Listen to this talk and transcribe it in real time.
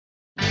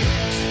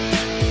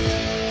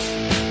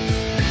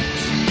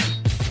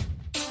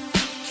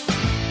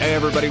Hey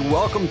everybody,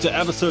 welcome to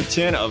episode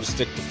 10 of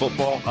Stick to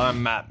Football.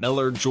 I'm Matt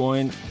Miller,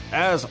 joined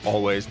as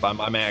always by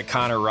my man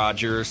Connor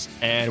Rogers,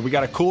 and we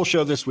got a cool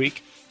show this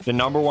week. The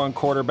number one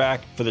quarterback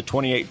for the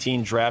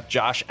 2018 draft,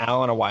 Josh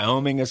Allen of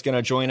Wyoming, is going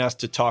to join us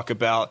to talk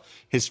about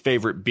his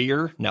favorite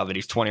beer now that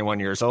he's 21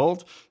 years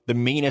old, the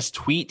meanest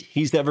tweet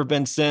he's ever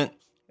been sent,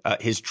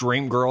 his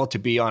dream girl to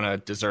be on a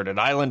deserted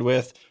island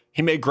with.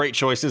 He made great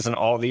choices in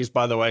all of these,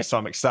 by the way, so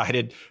I'm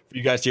excited for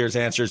you guys to hear his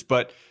answers.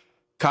 But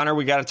Connor,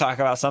 we got to talk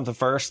about something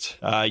first.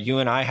 You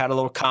and I had a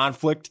little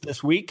conflict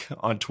this week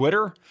on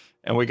Twitter,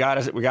 and we got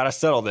to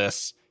settle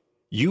this.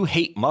 You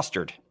hate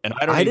mustard, and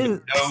I don't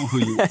even know who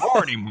you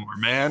are anymore,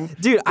 man.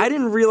 Dude, I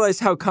didn't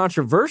realize how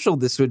controversial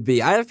this would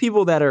be. I have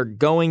people that are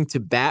going to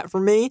bat for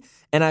me,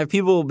 and I have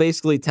people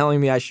basically telling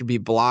me I should be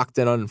blocked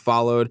and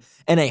unfollowed,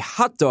 and a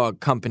hot dog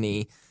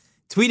company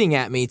tweeting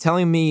at me,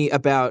 telling me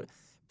about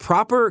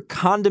proper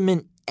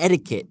condiment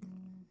etiquette.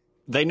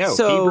 They know.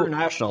 Hebrew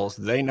Nationals,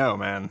 they know,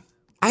 man.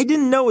 I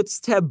didn't know it's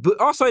taboo.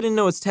 Also, I didn't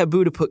know it's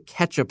taboo to put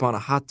ketchup on a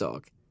hot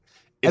dog.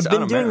 It's I've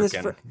been doing this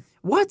for...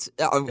 What?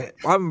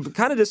 I'm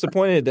kind of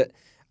disappointed that...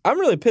 I'm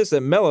really pissed that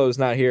Mello's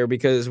not here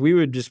because we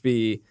would just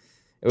be...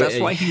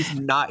 That's why he's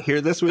not here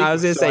this week. I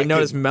was going to say,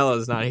 notice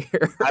Mello's not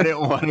here. I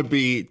didn't want to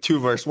be 2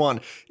 versus 1.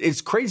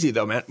 It's crazy,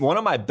 though, man. One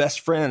of my best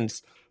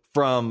friends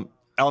from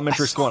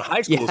elementary school and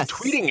high school is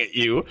tweeting at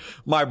you.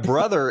 My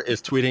brother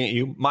is tweeting at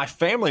you. My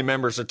family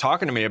members are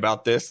talking to me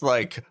about this.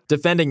 Like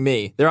defending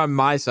me. They're on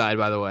my side,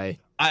 by the way.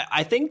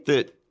 I think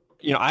that,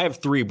 I have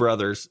 3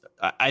 brothers.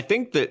 I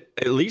think that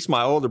at least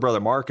my older brother,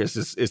 Marcus,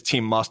 is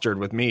team mustard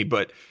with me.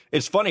 But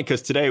it's funny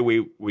because today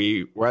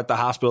we were at the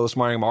hospital this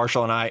morning,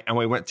 Marshall and I, and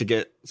we went to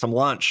get some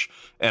lunch.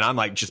 And I'm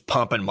like just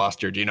pumping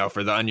mustard,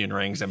 for the onion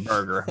rings and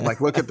burger. I'm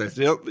like, look at this.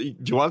 Do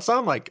you want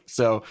some? Like,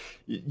 so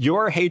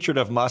your hatred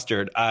of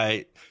mustard,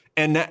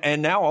 and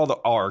now all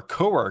our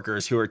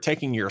coworkers who are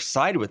taking your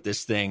side with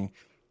this thing,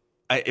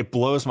 it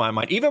blows my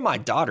mind. Even my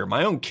daughter,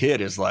 my own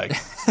kid, is like,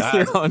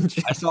 I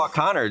saw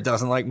Connor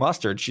doesn't like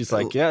mustard. She's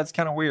like, yeah, it's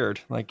kind of weird.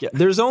 Like, yeah.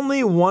 There's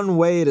only one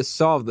way to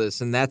solve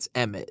this, and that's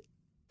Emmett.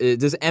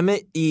 Does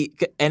Emmett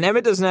eat? And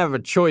Emmett doesn't have a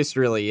choice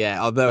really yet,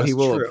 although he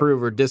will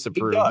approve or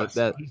disapprove.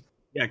 Yeah,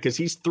 because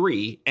he's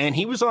 3, and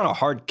he was on a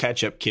hard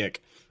catch-up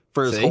kick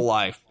for his whole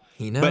life.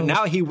 He knows. But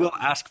now he will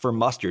ask for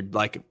mustard.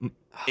 Like,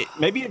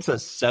 maybe it's a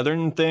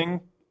Southern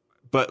thing,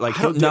 but like,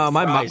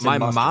 my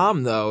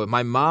mom though.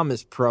 My mom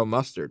is pro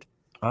mustard.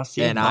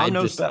 See, and Mom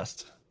knows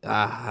best.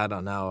 I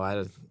don't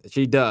know.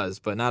 She does,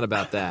 but not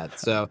about that.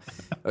 So,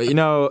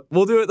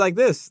 we'll do it like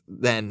this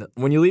then.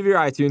 When you leave your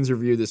iTunes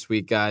review this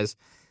week, guys,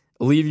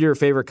 leave your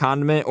favorite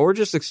condiment or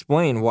just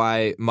explain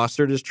why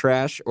mustard is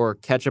trash or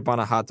ketchup on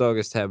a hot dog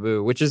is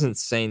taboo, which is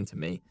insane to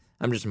me.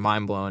 I'm just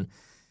mind blown.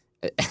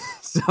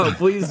 So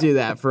please do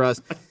that for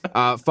us.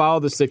 Follow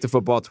the Stick to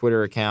Football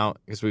Twitter account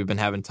because we've been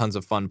having tons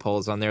of fun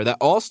polls on there. That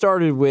all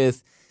started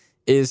with,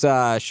 is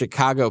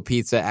Chicago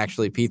pizza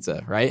actually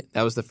pizza, right?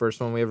 That was the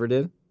first one we ever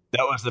did?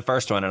 That was the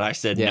first one, and I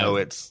said, no,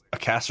 it's a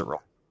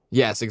casserole.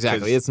 Yes,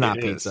 exactly. It's not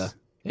pizza.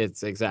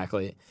 It's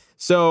exactly.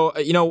 So,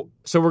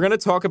 so we're going to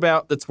talk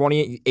about the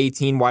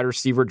 2018 wide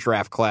receiver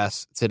draft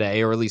class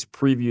today, or at least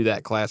preview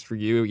that class for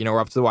you.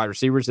 We're up to the wide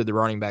receivers, did the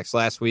running backs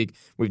last week.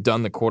 We've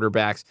done the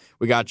quarterbacks.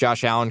 We got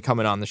Josh Allen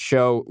coming on the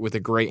show with a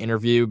great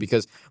interview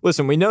because,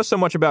 listen, we know so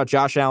much about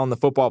Josh Allen, the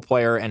football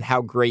player, and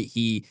how great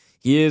he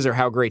is or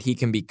how great he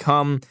can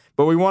become.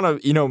 But we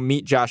want to,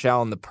 meet Josh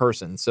Allen, the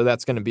person. So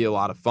that's going to be a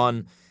lot of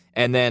fun.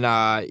 And then,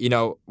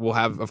 we'll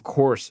have, of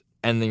course,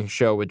 ending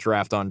show with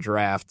Draft on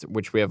Draft,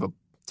 which we have a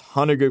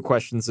ton of good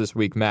questions this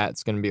week, Matt.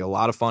 It's going to be a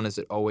lot of fun, as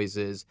it always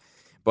is.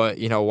 But,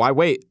 why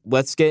wait?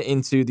 Let's get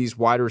into these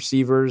wide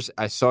receivers.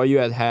 I saw you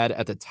had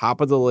at the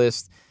top of the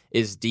list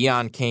is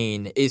Deion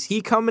Kane. Is he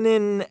coming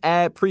in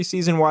at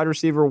preseason wide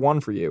receiver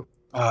 1 for you?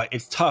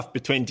 It's tough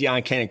between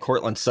Deion Kane and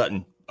Courtland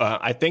Sutton.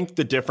 I think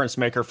the difference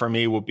maker for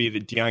me will be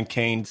that Deion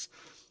Kane's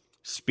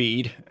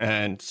speed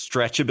and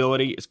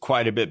stretchability is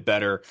quite a bit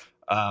better.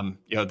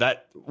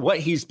 That what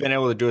he's been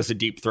able to do as a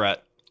deep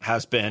threat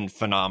has been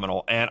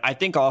phenomenal. And I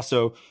think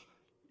also,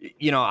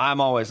 I'm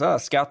always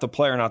scout the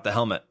player, not the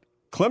helmet.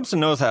 Clemson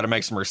knows how to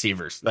make some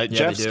receivers. Like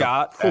Jeff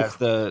Scott, as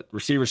the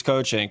receivers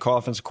coach and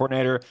co-offensive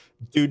coordinator,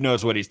 dude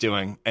knows what he's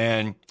doing.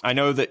 And I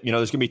know that, there's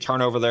going to be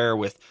turnover there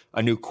with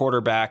a new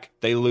quarterback.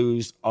 They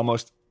lose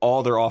almost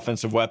all their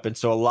offensive weapons.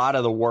 So a lot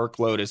of the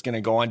workload is going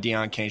to go on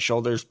Deion Kane's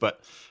shoulders. But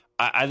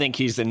I think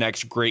he's the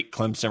next great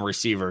Clemson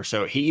receiver.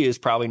 So he is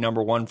probably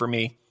number 1 for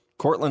me.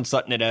 Courtland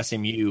Sutton at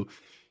SMU,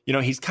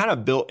 he's kind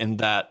of built in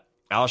that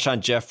Alshon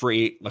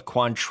Jeffrey,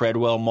 Laquan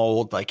Treadwell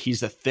mold. Like,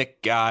 he's a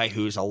thick guy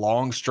who's a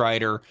long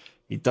strider.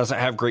 He doesn't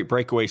have great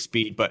breakaway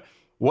speed, but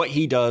what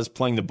he does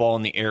playing the ball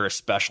in the air is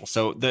special.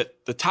 So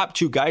the top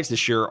 2 guys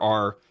this year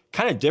are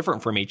kind of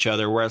different from each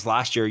other, whereas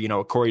last year,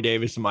 Corey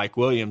Davis and Mike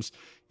Williams,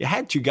 you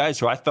had 2 guys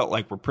who I felt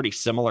like were pretty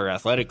similar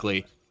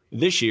athletically.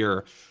 This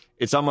year,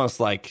 it's almost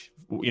like,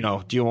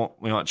 do you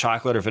want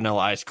chocolate or vanilla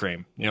ice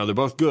cream? They're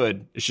both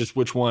good. It's just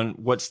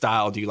what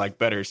style do you like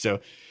better?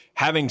 So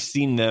having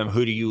seen them,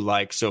 who do you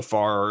like so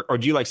far? Or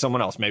do you like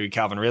someone else, maybe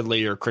Calvin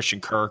Ridley or Christian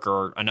Kirk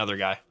or another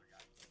guy?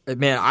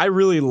 Man, I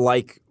really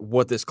like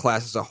what this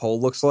class as a whole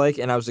looks like.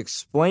 And I was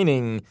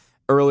explaining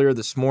earlier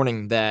this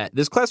morning that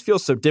this class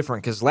feels so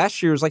different because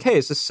last year was like, hey,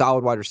 it's a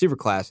solid wide receiver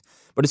class.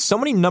 But it's so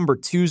many number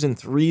 2s and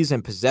 3s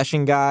and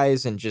possession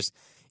guys and just,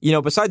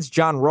 besides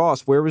John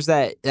Ross, where was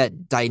that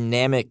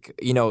dynamic,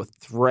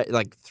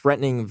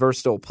 threatening,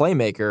 versatile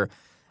playmaker?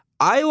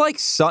 I like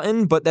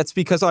Sutton, but that's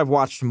because I've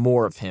watched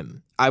more of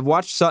him. I've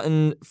watched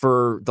Sutton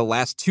for the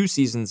last 2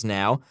 seasons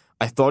now.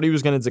 I thought he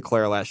was going to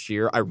declare last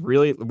year.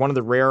 One of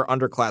the rare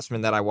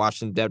underclassmen that I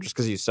watched in depth just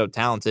because he's so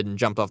talented and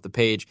jumped off the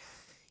page.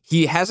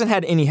 He hasn't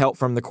had any help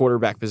from the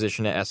quarterback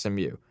position at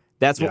SMU.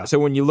 So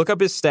when you look up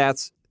his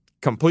stats,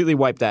 completely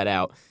wipe that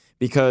out.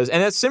 And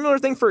that's a similar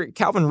thing for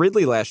Calvin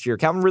Ridley last year.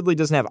 Calvin Ridley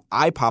doesn't have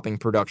eye-popping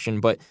production,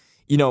 but,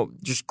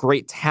 just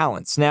great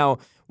talents. Now,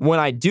 when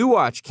I do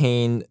watch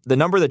Kane, the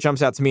number that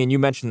jumps out to me, and you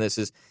mentioned this,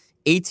 is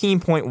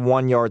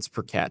 18.1 yards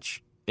per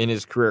catch in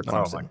his career at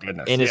Clemson. Oh, my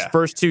goodness. In his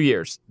first 2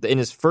 years. In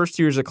his first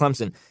 2 years at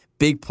Clemson,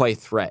 big play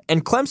threat.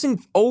 And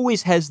Clemson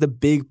always has the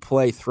big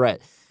play threat.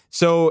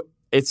 So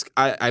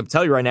I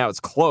tell you right now, it's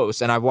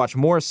close, and I've watched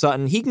more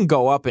Sutton. He can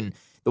go up and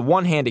the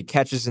one-handed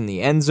catches in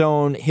the end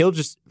zone. He'll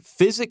just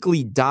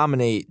physically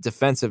dominate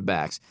defensive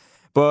backs.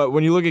 But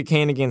when you look at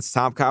Kane against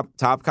top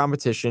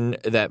competition,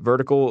 that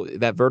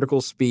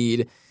vertical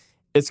speed,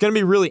 it's going to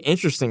be really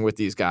interesting with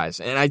these guys.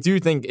 And I do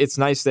think it's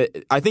nice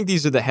I think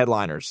these are the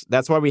headliners.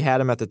 That's why we had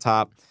them at the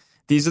top.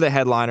 These are the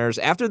headliners.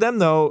 After them,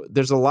 though,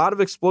 there's a lot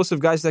of explosive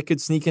guys that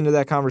could sneak into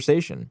that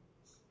conversation.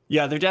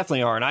 Yeah, there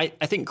definitely are. And I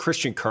think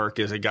Christian Kirk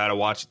is a guy to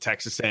watch at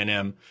Texas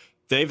A&M.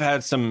 They've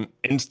had some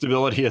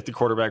instability at the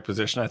quarterback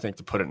position, I think,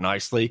 to put it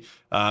nicely.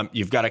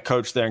 You've got a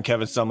coach there in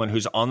Kevin Sumlin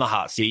who's on the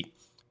hot seat.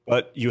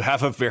 But you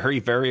have a very,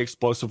 very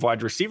explosive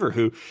wide receiver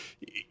who,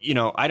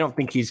 I don't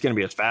think he's going to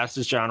be as fast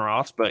as John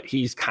Ross, but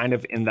he's kind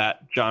of in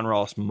that John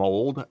Ross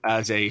mold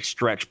as a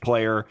stretch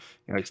player.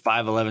 He's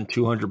 5'11",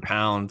 200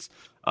 pounds.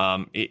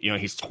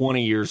 He's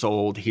 20 years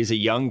old. He's a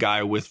young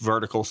guy with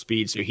vertical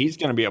speed, so he's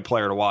going to be a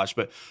player to watch.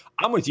 But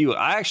I'm with you.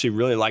 I actually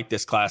really like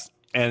this class.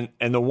 And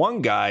the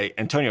one guy,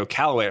 Antonio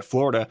Callaway at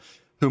Florida,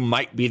 who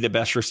might be the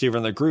best receiver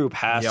in the group,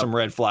 has some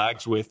red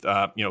flags with,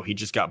 he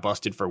just got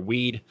busted for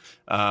weed.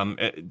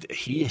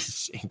 He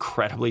is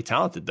incredibly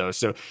talented, though.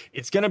 So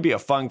it's going to be a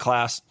fun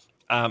class.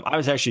 I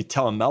was actually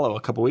telling Mello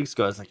a couple weeks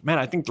ago, I was like, man,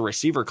 I think the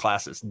receiver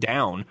class is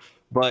down.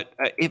 But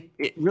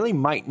it really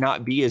might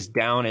not be as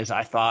down as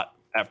I thought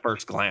at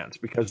first glance,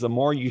 because the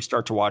more you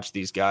start to watch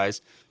these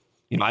guys,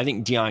 I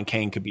think Deion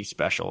Kane could be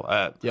special.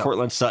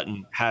 Cortland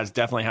Sutton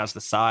definitely has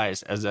the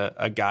size as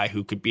a guy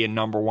who could be a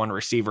number 1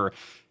 receiver.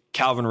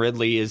 Calvin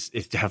Ridley is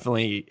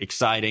definitely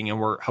exciting, and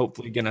we're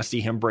hopefully going to see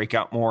him break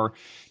out more.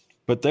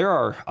 But there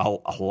are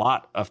a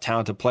lot of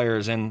talented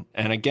players. And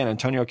again,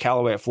 Antonio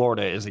Callaway at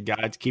Florida is a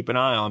guy to keep an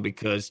eye on,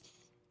 because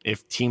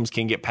if teams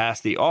can get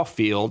past the off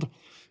field,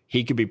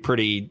 he could be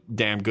pretty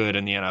damn good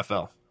in the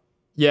NFL.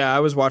 Yeah, I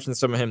was watching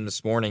some of him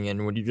this morning,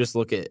 and when you just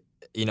look at,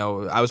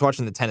 I was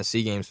watching the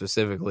Tennessee game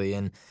specifically,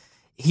 and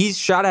he's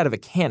shot out of a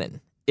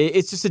cannon.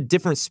 It's just a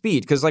different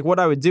speed, because like what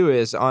I would do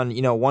is on,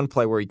 one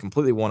play where he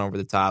completely won over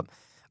the top,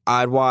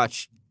 I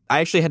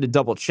actually had to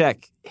double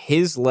check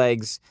his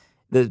legs,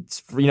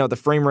 the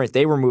frame rate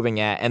they were moving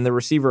at, and the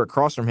receiver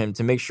across from him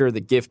to make sure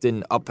the GIF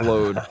didn't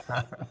upload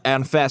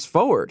and fast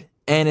forward.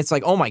 And it's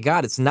like, oh my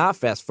God, it's not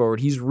fast forward.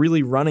 He's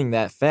really running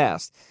that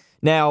fast.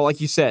 Now, like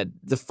you said,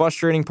 the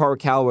frustrating part with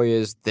Callaway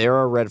is there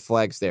are red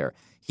flags there.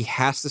 He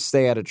has to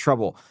stay out of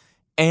trouble.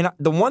 And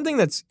the one thing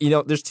that's,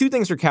 there's 2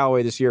 things for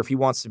Callaway this year if he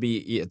wants to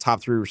be a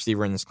top 3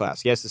 receiver in this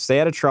class. He has to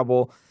stay out of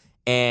trouble.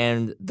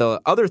 And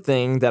the other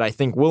thing that I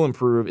think will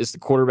improve is the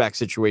quarterback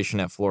situation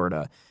at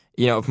Florida.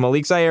 If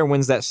Malik Zaire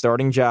wins that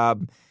starting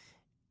job,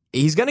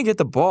 he's going to get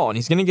the ball, and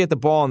he's going to get the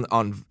ball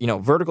on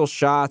vertical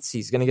shots.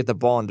 He's going to get the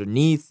ball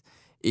underneath.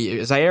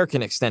 Zaire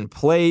can extend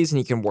plays, and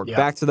he can work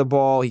back to the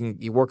ball. He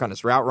can work on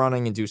his route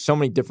running and do so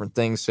many different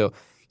things. So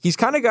he's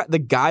kind of got the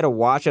guy to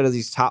watch out of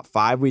these top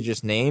 5 we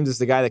just named is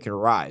the guy that can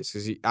rise,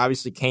 because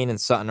obviously Kane and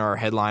Sutton are our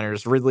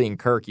headliners. Ridley and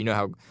Kirk,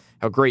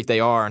 how great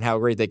they are and how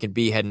great they can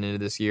be heading into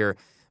this year.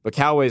 But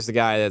Callaway's the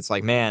guy that's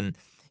like, man,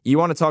 you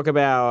want to talk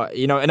about,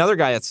 another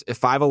guy that's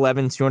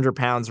 5'11", 200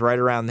 pounds, right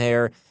around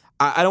there.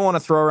 I don't want to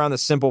throw around the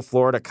simple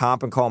Florida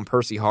comp and call him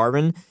Percy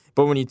Harvin,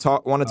 but when you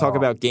want to talk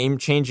about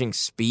game-changing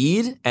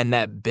speed and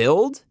that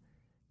build,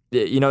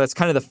 that's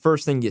kind of the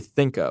first thing you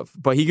think of.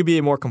 But he could be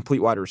a more complete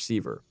wide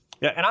receiver.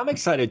 Yeah, and I'm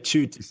excited,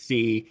 too, to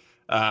see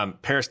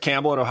Paris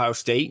Campbell at Ohio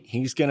State.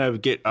 He's going to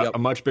get a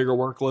much bigger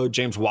workload.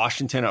 James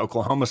Washington at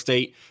Oklahoma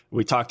State.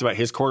 We talked about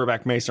his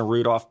quarterback, Mason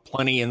Rudolph,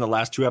 plenty in the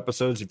last 2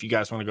 episodes, if you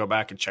guys want to go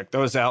back and check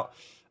those out.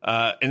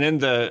 And then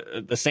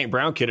the St.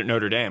 Brown kid at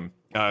Notre Dame.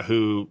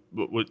 who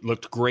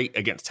looked great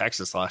against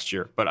Texas last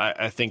year, but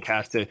I think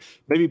has to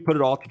maybe put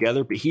it all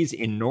together. But he's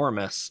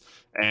enormous.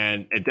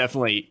 And it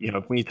definitely,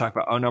 when you talk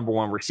about our number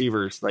one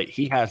receivers, like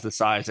he has the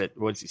size at,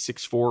 what's he,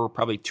 6'4",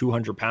 probably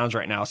 200 pounds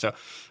right now. So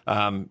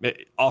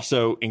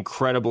also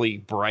incredibly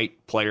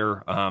bright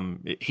player.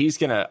 He's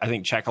going to, I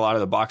think, check a lot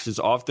of the boxes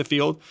off the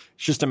field.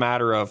 It's just a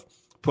matter of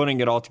putting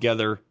it all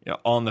together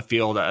on the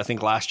field. I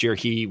think last year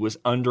he was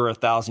under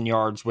 1,000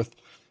 yards with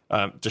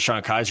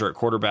Deshaun Kaiser at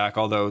quarterback,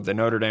 although the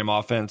Notre Dame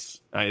offense,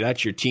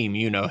 that's your team,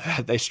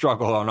 they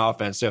struggle on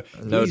offense. So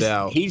no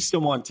doubt he's the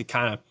one to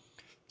kind of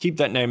keep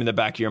that name in the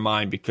back of your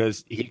mind,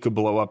 because he could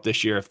blow up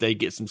this year if they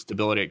get some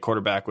stability at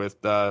quarterback with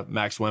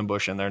Max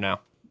Wimbush in there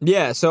now.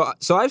 Yeah, so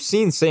I've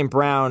seen St.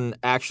 Brown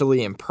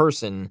actually in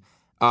person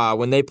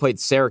when they played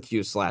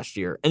Syracuse last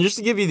year. And just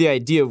to give you the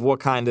idea of what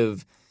kind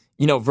of,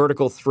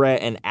 vertical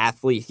threat and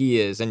athlete he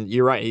is, and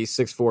you're right, he's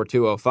 6'4",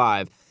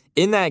 205.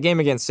 In that game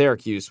against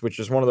Syracuse, which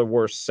is one of the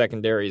worst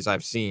secondaries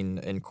I've seen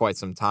in quite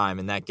some time,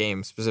 in that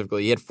game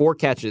specifically, he had 4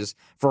 catches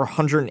for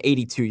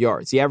 182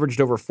 yards. He averaged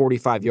over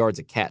 45 yards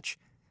a catch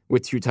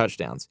with 2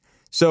 touchdowns.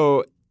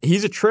 So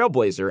he's a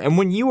trailblazer. And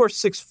when you are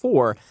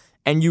 6'4"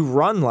 and you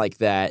run like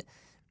that,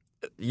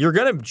 you're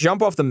going to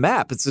jump off the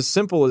map. It's as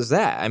simple as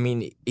that. I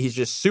mean, he's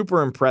just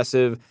super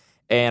impressive.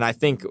 And I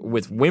think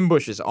with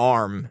Wimbush's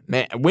arm,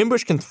 man,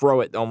 Wimbush can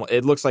throw it almost,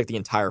 it looks like the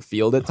entire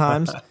field at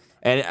times.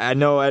 And I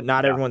know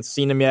not everyone's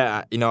seen him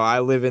yet. I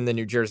live in the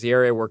New Jersey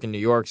area, work in New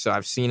York, so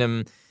I've seen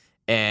him.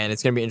 And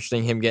it's going to be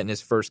interesting, him getting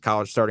his first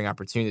college starting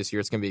opportunity this year.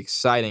 It's going to be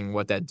exciting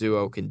what that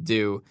duo can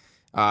do.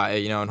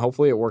 And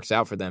hopefully it works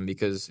out for them,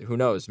 because who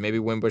knows? Maybe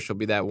Wimbush will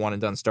be that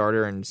one-and-done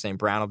starter, and St.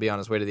 Brown will be on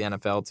his way to the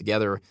NFL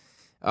together.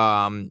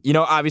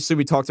 Obviously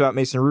we talked about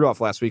Mason Rudolph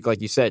last week.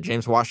 Like you said,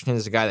 James Washington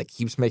is a guy that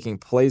keeps making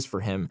plays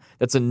for him.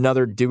 That's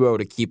another duo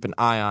to keep an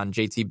eye on.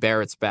 JT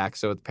Barrett's back,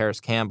 so with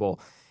Paris Campbell.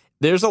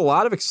 There's a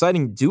lot of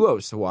exciting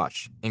duos to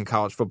watch in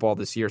college football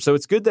this year. So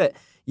it's good that,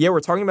 we're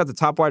talking about the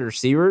top wide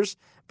receivers,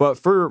 but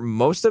for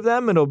most of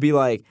them, it'll be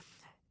like,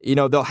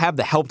 they'll have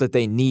the help that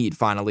they need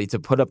finally to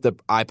put up the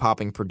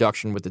eye-popping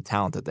production with the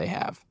talent that they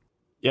have.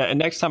 Yeah, and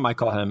next time I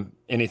call him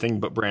anything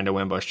but Brandon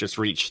Wimbush, just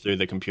reach through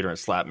the computer and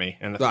slap me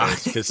in the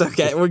face. It's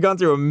okay. We've gone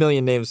through a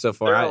million names so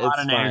far. There are a lot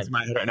of names in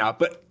my head right now.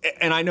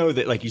 And I know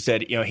that, like you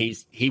said,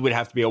 he would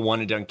have to be a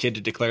one-and-done kid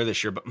to declare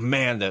this year. But,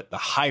 man, the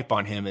hype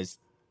on him is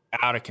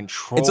out of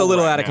control. It's a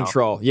little out of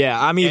control.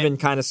 Yeah, I'm even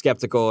kind of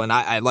skeptical. And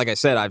I like I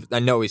said, I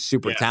know he's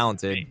super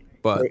talented.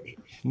 But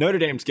Notre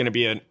Dame's going to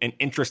be an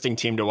interesting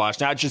team to watch,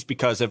 not just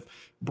because of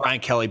Brian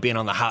Kelly being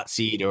on the hot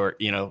seat, or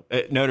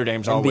Notre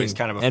Dame's always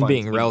kind of a fun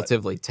being team,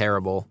 relatively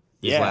terrible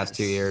these last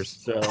 2 years.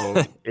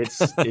 So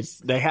it's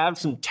they have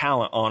some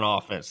talent on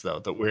offense though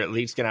that we're at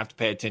least going to have to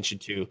pay attention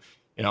to.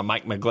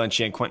 Mike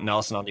McGlinchey and Quentin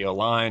Nelson on the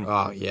O-line.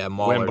 Oh yeah,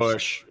 Maulers.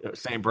 Wimbush,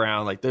 St.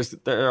 Brown. Like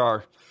there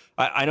are.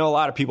 I know a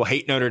lot of people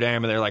hate Notre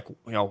Dame, and they're like,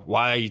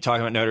 why are you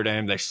talking about Notre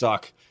Dame? They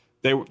suck.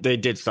 They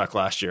did suck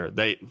last year.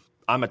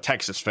 I'm a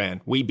Texas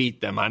fan. We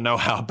beat them. I know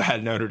how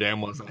bad Notre Dame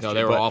was last year. No,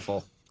 they were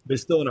awful.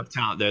 There's still enough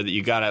talent there that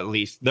you got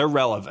they're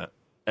relevant,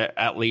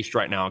 at least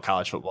right now in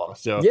college football.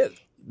 So yeah,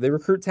 they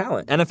recruit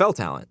talent, NFL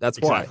talent. That's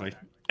exactly.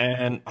 why.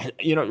 And,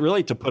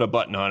 really to put a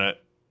button on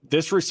it,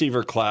 this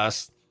receiver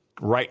class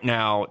right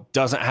now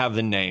doesn't have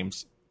the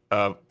names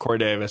of Corey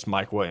Davis,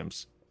 Mike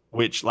Williams,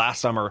 which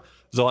last summer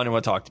was all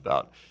anyone talked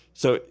about.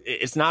 So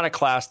it's not a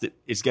class that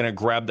is going to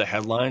grab the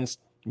headlines.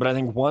 But I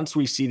think once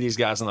we see these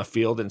guys on the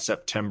field in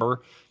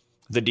September,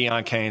 the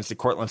Deion Canes, the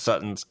Cortland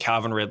Suttons,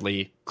 Calvin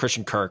Ridley,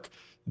 Christian Kirk,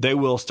 they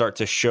will start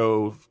to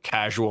show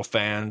casual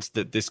fans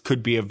that this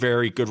could be a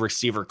very good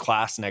receiver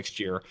class next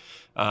year.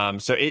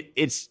 So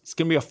it's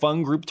going to be a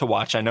fun group to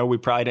watch. I know we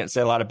probably didn't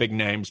say a lot of big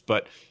names,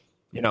 but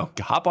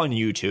hop on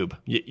YouTube.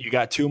 You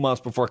got 2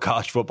 months before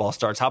college football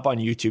starts. Hop on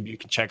YouTube. You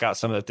can check out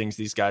some of the things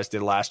these guys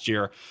did last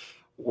year.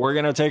 We're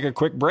going to take a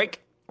quick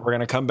break. We're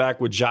going to come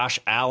back with Josh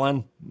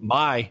Allen,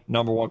 my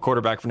number one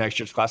quarterback for next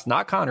year's class.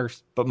 Not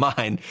Connor's, but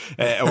mine.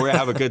 And we're going to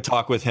have a good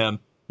talk with him.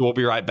 We'll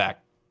be right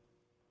back.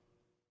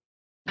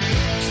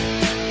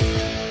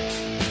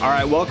 All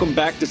right, welcome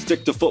back to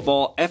Stick to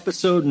Football,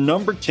 episode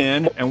number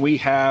 10. And we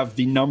have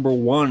the number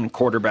one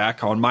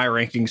quarterback on my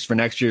rankings for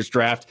next year's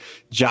draft,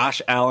 Josh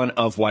Allen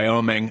of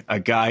Wyoming, a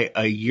guy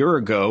a year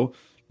ago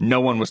no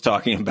one was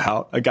talking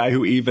about, a guy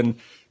who even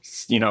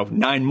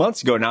 9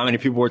 months ago, not many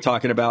people were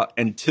talking about,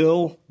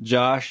 until,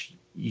 Josh,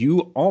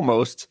 you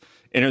almost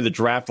entered the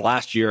draft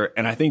last year.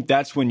 And I think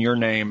that's when your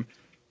name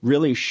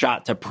really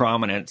shot to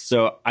prominence.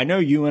 So I know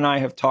you and I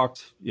have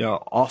talked,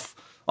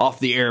 off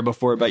the air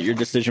before about your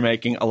decision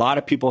making. A lot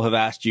of people have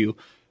asked you,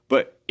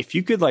 but if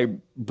you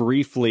could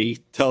briefly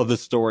tell the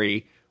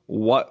story,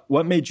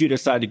 what made you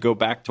decide to go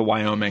back to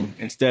Wyoming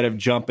instead of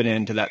jumping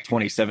into that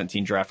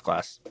 2017 draft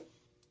class?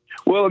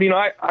 Well,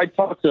 I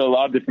talked to a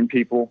lot of different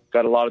people,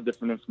 got a lot of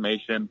different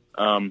information.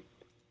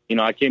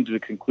 I came to the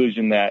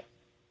conclusion that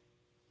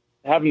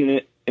having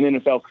an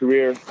NFL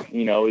career,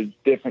 is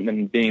different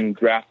than being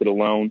drafted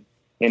alone.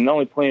 And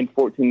only playing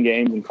 14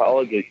 games in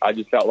college, I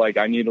just felt like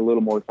I need a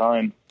little more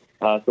time.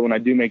 So when I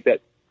do make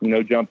that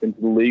jump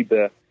into the league,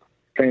 the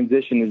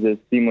transition is as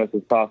seamless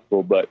as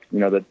possible. But,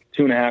 the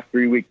 2.5,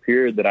 3 week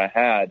period that I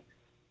had,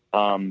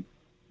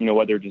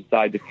 whether to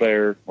decide to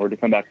declare or to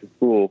come back to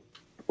school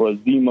was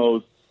the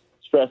most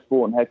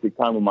stressful and hectic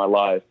time of my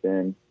life.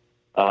 And,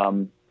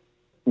 I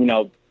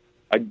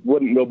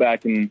wouldn't go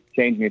back and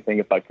change anything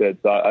if I could.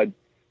 So I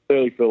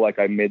clearly feel like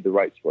I made the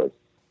right choice.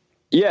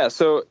 Yeah.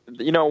 So,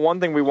 one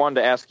thing we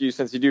wanted to ask you,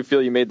 since you do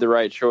feel you made the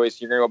right choice,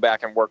 you're going to go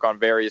back and work on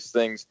various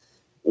things.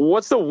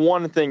 What's the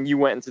one thing you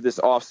went into this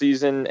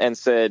offseason and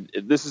said,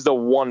 this is the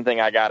one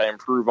thing I got to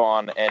improve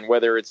on? And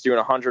whether it's doing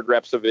 100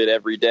 reps of it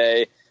every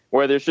day,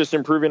 whether it's just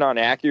improving on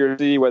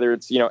accuracy, whether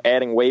it's,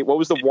 adding weight, what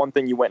was the one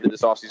thing you went into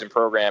this offseason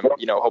program,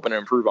 hoping to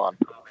improve on?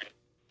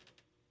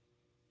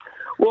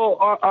 Well,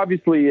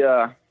 obviously,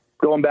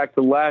 going back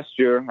to last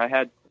year, I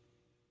had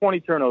 20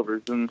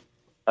 turnovers, and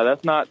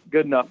that's not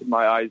good enough in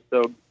my eyes.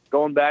 So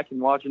going back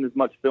and watching as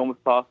much film as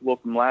possible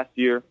from last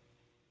year,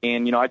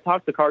 and, I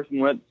talked to Carson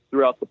Wentz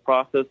throughout the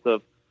process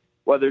of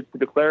whether to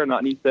declare or not,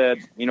 and he said,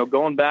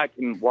 going back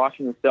and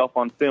watching yourself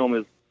on film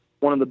is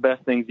one of the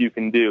best things you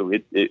can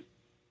do.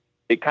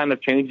 It kind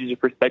of changes your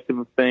perspective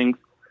of things.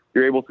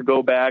 You're able to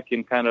go back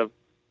and kind of,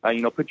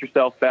 put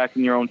yourself back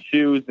in your own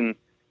shoes and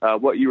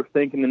what you were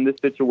thinking in this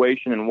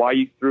situation and why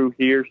you threw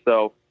here.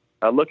 So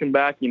looking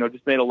back,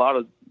 just made a lot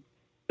of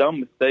dumb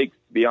mistakes,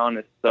 to be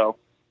honest. So,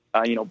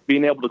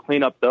 being able to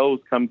clean up those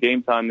come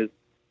game time is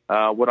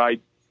what I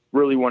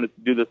really wanted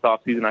to do this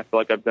offseason. I feel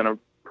like I've done a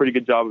pretty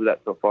good job of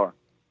that so far.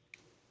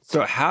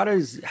 So how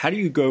do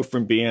you go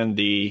from being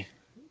the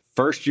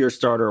first-year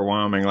starter at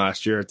Wyoming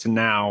last year to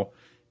now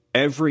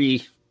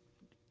every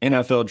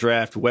NFL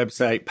draft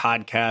website,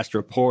 podcast,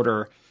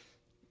 reporter,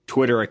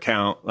 Twitter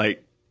account,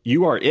 like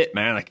you are it,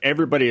 man. Like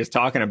everybody is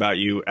talking about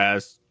you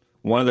as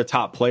one of the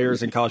top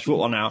players in college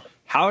football now.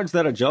 How has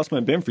that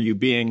adjustment been for you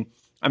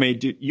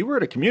dude, you were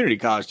at a community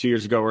college 2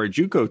 years ago or a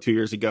JUCO 2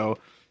 years ago,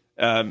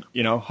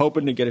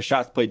 hoping to get a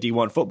shot to play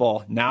D1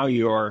 football. Now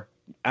you're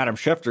Adam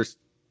Schefter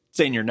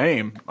saying your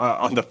name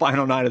on the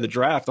final night of the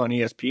draft on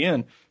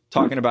ESPN,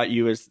 talking about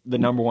you as the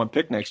number one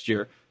pick next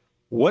year.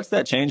 What's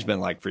that change been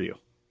like for you?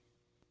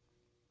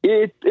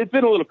 It's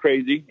been a little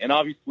crazy, and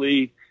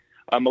obviously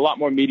a lot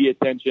more media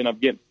attention.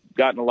 I've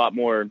gotten a lot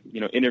more,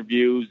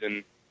 interviews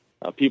and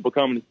people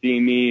coming to see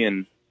me,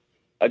 and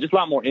just a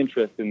lot more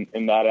interest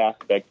in that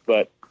aspect.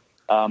 But,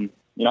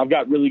 I've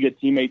got really good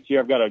teammates here.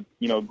 I've got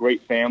a,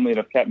 great family that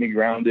have kept me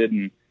grounded,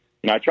 and,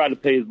 I try to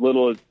pay as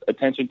little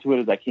attention to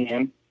it as I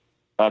can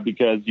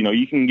because,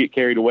 you can get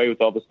carried away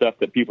with all the stuff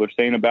that people are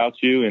saying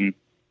about you. And,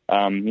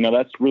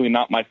 that's really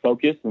not my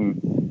focus.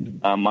 And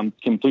I'm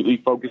completely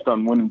focused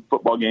on winning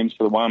football games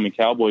for the Wyoming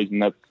Cowboys,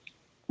 and that's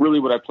really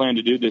what I plan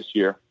to do this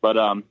year. But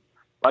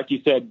like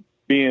you said,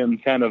 being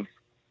kind of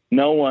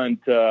no one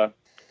to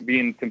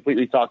being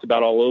completely talked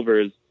about all over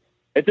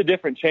it's a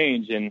different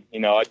change. And,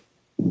 I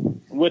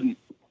wouldn't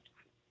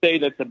say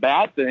that's a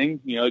bad thing.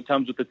 It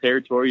comes with the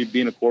territory of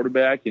being a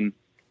quarterback and,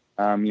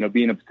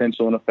 being a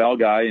potential NFL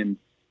guy. And,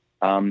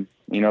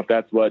 if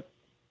that's what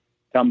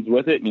comes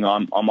with it,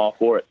 I'm all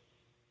for it.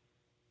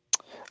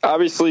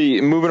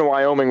 Obviously, moving to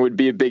Wyoming would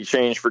be a big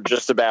change for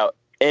just about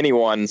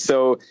anyone.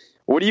 So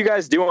what do you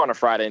guys do on a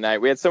Friday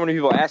night? We had so many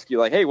people ask you,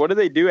 like, hey, what do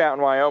they do out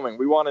in Wyoming?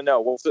 We want to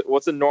know.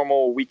 What's a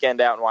normal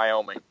weekend out in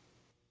Wyoming?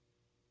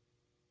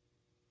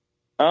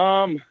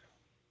 Now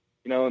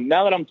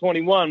that I'm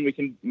 21,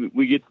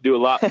 we get to do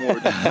a lot more,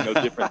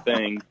 different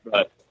things.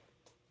 But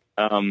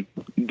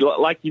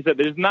like you said,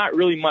 there's not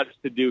really much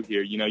to do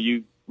here.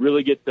 You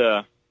really get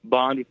to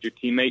bond with your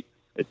teammates.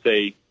 It's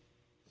a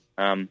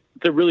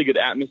really good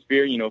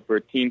atmosphere, for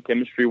team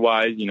chemistry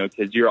wise,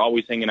 because you're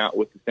always hanging out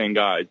with the same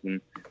guys. And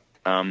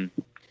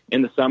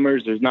in the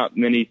summers, there's not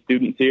many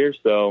students here,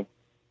 so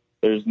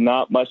there's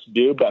not much to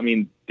do. But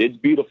it's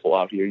beautiful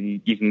out here.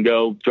 You can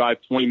go drive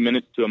 20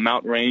 minutes to a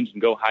mountain range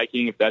and go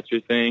hiking if that's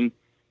your thing.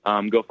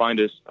 Go find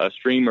a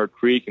stream or a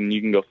creek and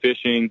you can go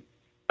fishing.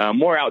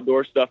 More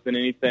outdoor stuff than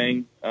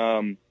anything.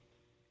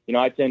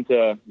 I tend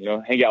to,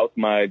 hang out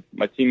with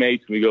my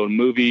teammates. We go to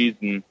movies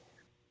and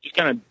just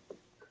kind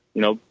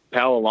of,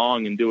 pal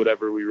along and do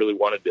whatever we really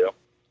want to do.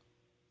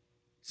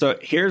 So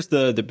here's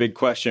the big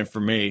question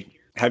for me.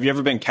 Have you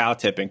ever been cow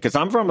tipping? Because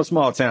I'm from a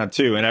small town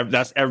too, and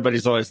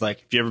everybody's always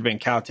like, "Have you ever been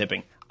cow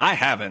tipping?" I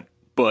haven't,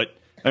 but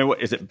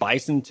what is it?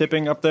 Bison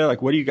tipping up there?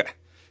 Like, what do you got?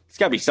 It's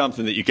got to be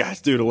something that you guys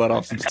do to let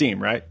off some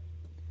steam, right?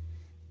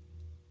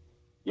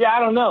 Yeah, I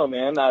don't know,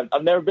 man.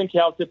 I've never been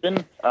cow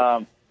tipping.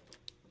 I've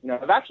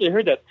actually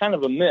heard that's kind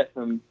of a myth,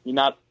 and you're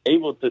not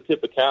able to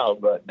tip a cow,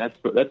 but that's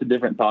a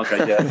different talk,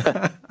 I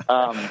guess.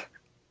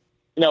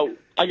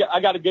 I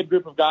got a good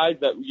group of guys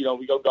that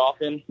we go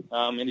golfing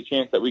any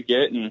chance that we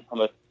get, and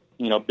I'm a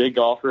big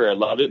golfer. I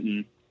love it,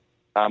 and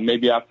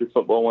maybe after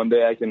football one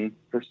day I can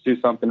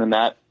pursue something in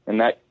that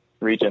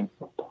region.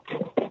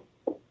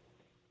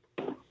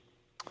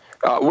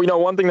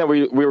 One thing that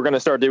we were going to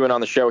start doing on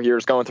the show here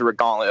is going through a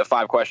gauntlet of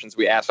 5 questions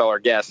we ask all our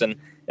guests, and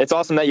it's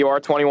awesome that you are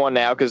 21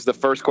 now because the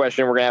first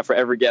question we're going to have for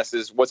every guest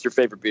is, what's your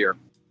favorite beer?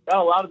 Got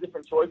a lot of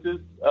different choices.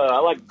 I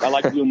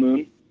like Blue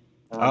Moon.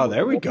 Oh,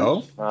 there we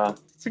go.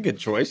 That's a good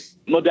choice.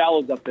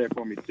 Modelo's up there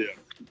for me too.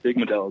 Big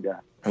Modelo guy.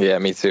 Yeah,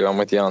 me too. I'm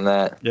with you on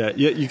that. Yeah,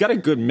 you got a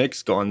good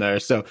mix going there.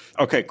 So,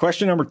 okay,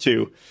 question number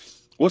 2.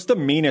 What's the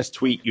meanest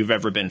tweet you've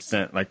ever been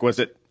sent? Like, was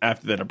it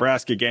after the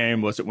Nebraska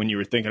game? Was it when you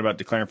were thinking about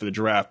declaring for the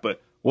draft?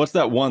 But what's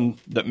that one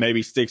that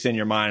maybe sticks in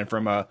your mind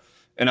from an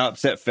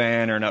upset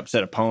fan or an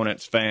upset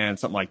opponent's fan,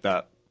 something like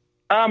that?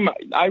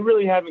 I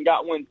really haven't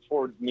got one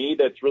towards me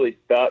that's really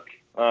stuck.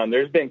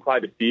 There's been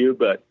quite a few,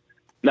 but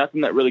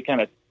nothing that really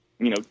kind of,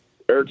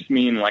 irks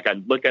me. And like I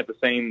look at the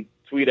same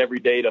tweet every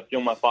day to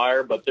fuel my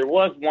fire. But there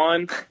was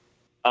one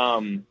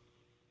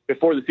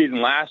before the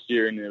season last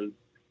year, and it was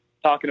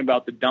talking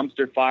about the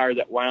dumpster fire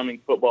that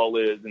Wyoming football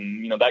is,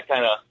 and that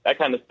kind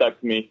of stuck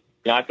to me.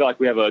 I feel like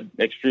we had an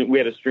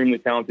extremely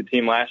talented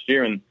team last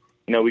year, and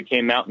we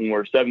came out and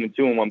we're 7-2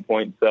 at one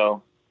point.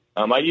 So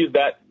I used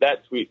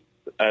that tweet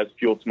as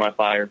fuel to my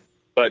fire.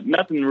 But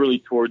nothing really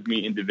towards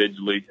me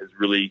individually has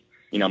really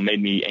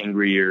made me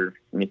angry or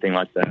anything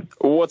like that.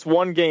 What's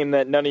one game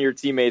that none of your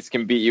teammates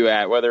can beat you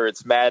at, whether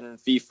it's Madden,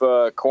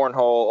 FIFA,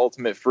 cornhole,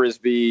 ultimate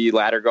frisbee,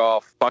 ladder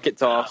golf, bucket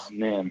toss? Oh,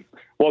 man.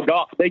 Well,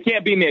 golf. They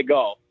can't beat me at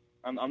golf.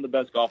 I'm the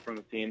best golfer on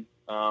the team.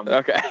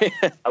 Okay.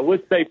 I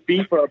would say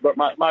FIFA,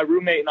 but my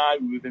roommate and I,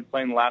 we've been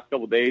playing the last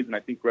couple of days, and I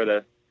think we're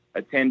at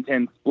a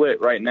 10-10 split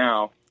right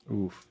now.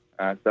 Oof.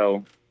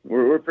 So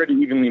we're pretty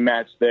evenly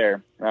matched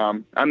there.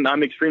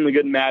 I'm extremely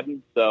good in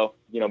Madden, so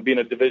being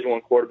a Division I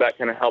quarterback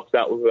kind of helps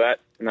out with that,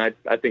 and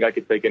I think I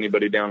could take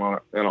anybody down on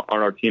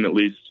our team at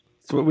least.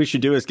 So what we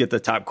should do is get the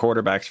top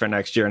quarterbacks for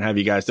next year and have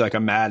you guys do like a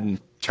Madden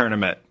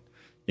tournament.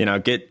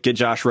 Get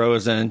Josh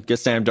Rosen, get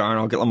Sam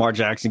Darnold, get Lamar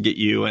Jackson, get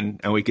you, and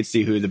we could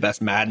see who the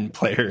best Madden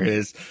player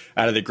is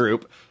out of the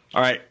group.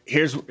 All right,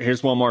 here's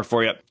one more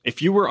for you.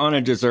 If you were on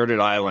a deserted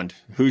island,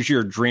 who's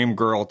your dream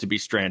girl to be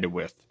stranded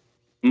with?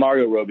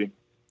 Mario Roby.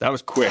 That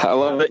was quick. I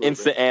love the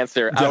instant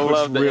answer. That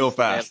was real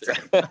fast.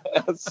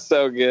 That's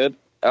so good.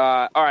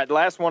 All right,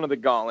 last one of the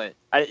gauntlet.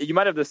 You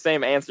might have the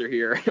same answer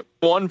here.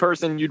 One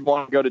person you'd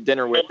want to go to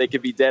dinner with, they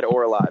could be dead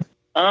or alive.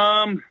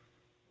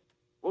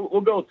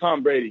 We'll go with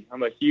Tom Brady.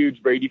 I'm a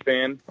huge Brady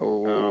fan.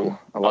 Oh,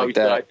 I like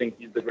that. I think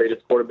he's the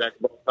greatest quarterback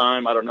of all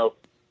time. I don't know if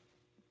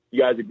you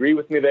guys agree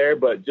with me there,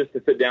 but just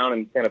to sit down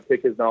and kind of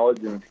pick his knowledge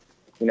and,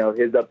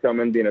 his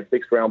upcoming being a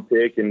 6th-round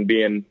pick and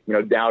being,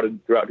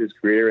 doubted throughout his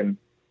career, and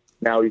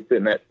now he's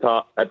sitting at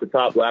the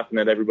top laughing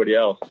at everybody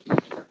else.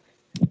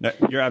 No,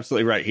 you're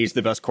absolutely right. He's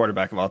the best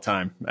quarterback of all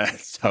time.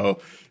 So,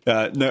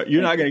 no,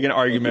 you're not going to get an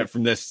argument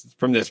from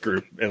this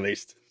group, at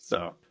least.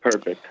 So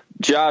perfect.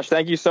 Josh,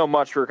 thank you so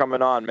much for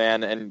coming on,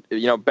 man. And,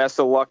 best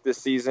of luck this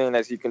season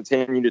as you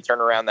continue to turn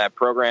around that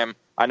program.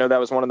 I know that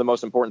was one of the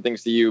most important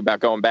things to you about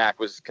going back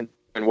was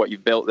continuing what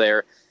you've built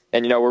there.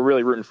 And, we're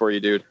really rooting for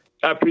you, dude.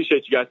 I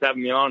appreciate you guys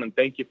having me on, and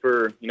thank you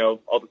for,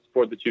 all the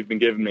support that you've been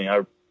giving me.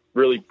 I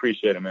really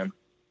appreciate it, man.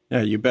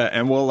 Yeah, you bet.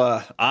 And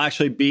I'll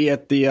actually be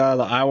at the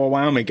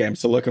Iowa-Wyoming game.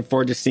 So looking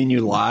forward to seeing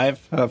you live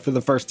for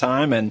the first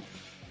time and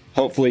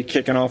hopefully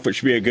kicking off what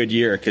should be a good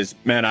year. Because,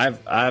 man,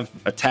 I've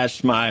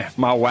attached my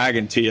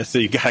wagon to you. So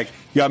you got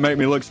to make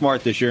me look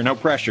smart this year. No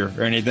pressure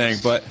or anything,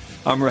 but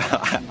I'm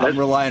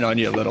relying on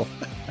you a little.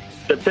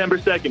 September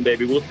 2nd,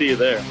 baby. We'll see you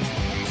there.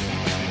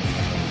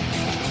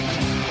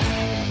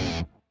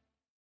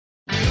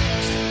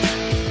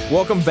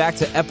 Welcome back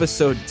to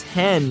episode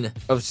 10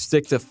 of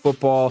Stick to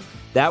Football.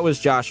 That was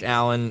Josh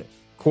Allen,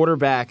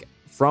 quarterback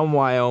from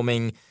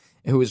Wyoming,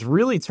 who has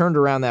really turned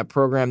around that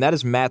program. That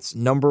is Matt's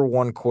number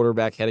 1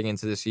 quarterback heading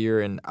into this year,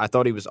 and I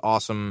thought he was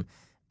awesome.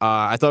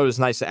 I thought it was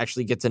nice to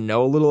actually get to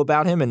know a little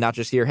about him and not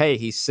just hear, hey,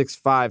 he's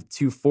 6'5",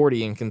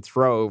 240 and can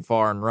throw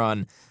far and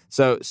run.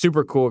 So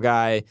super cool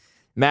guy.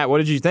 Matt, what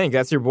did you think?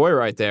 That's your boy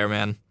right there,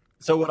 man.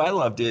 So what I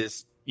loved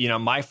is,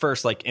 my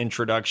first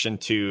introduction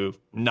to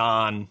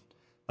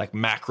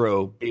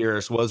macro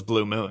beers was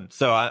Blue Moon.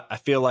 So I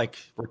feel like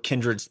we're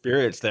kindred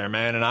spirits there,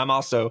 man. And I'm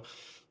also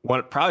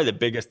probably the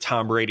biggest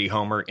Tom Brady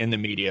homer in the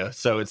media.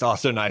 So it's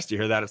also nice to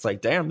hear that. It's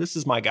like, damn, this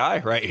is my guy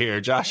right here,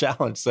 Josh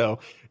Allen. So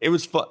it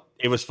was fun.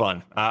 It was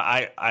fun.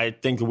 I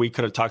think we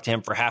could have talked to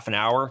him for half an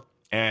hour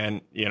and,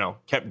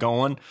 kept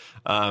going.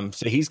 So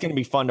he's going to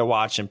be fun to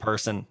watch in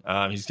person.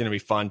 He's going to be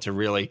fun to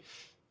really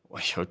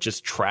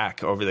just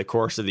track over the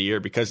course of the year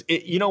because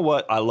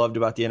what I loved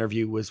about the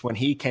interview was when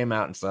he came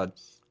out and said,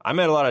 I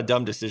made a lot of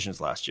dumb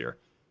decisions last year.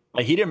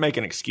 He didn't make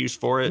an excuse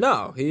for it.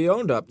 No, he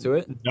owned up to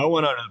it. No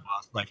one under the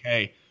bus.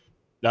 Hey,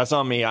 that's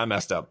on me. I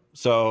messed up.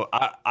 So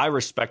I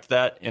respect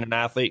that in an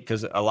athlete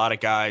because a lot of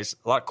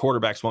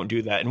quarterbacks won't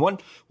do that. And one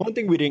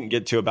thing we didn't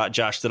get to about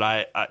Josh that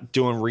I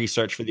doing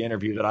research for the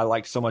interview that I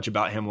liked so much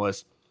about him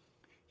was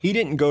he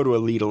didn't go to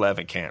Elite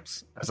 11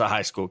 camps as a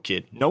high school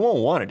kid. No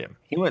one wanted him.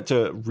 He went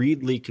to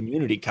Reedley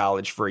Community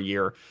College for a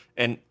year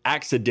and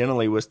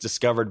accidentally was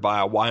discovered by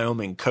a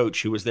Wyoming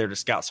coach who was there to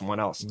scout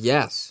someone else.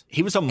 Yes.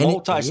 He was a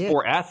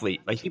multi-sport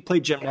athlete. He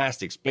played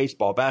gymnastics,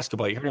 baseball,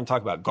 basketball. You heard him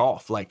talk about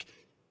golf.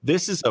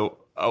 This is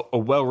a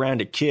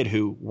well-rounded kid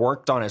who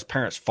worked on his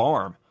parents'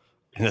 farm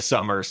in the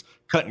summers,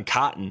 cutting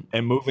cotton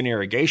and moving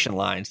irrigation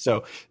lines.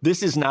 So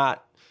this is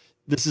not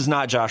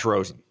Josh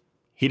Rosen.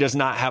 he does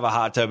not have a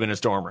hot tub in his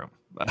dorm room.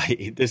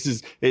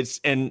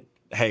 And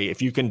hey,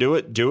 if you can do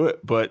it, do it.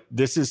 But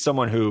this is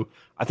someone who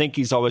I think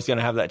he's always going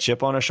to have that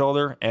chip on his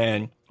shoulder.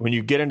 And when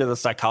you get into the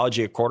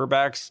psychology of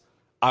quarterbacks,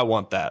 I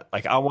want that.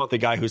 Like, I want the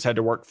guy who's had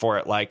to work for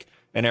it, like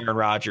an Aaron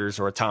Rodgers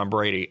or a Tom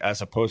Brady,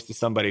 as opposed to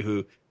somebody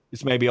who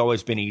it's maybe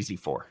always been easy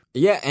for.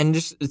 Yeah, and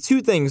just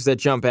two things that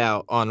jump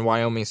out on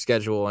Wyoming's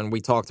schedule, and we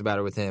talked about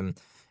it with him.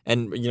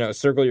 And,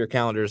 circle your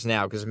calendars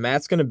now, because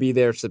Matt's going to be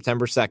there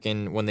September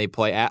 2nd when they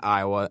play at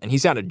Iowa, and he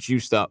sounded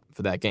juiced up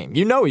for that game.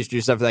 He's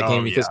juiced up for that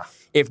game because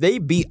if they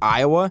beat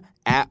Iowa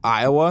at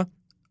Iowa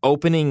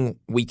opening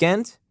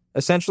weekend,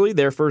 essentially,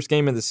 their first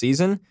game of the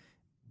season,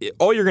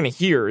 all you're going to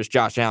hear is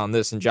Josh Allen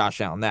this and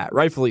Josh Allen that,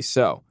 rightfully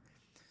so.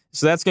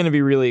 So that's going to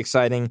be really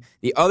exciting.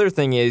 The other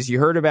thing is, you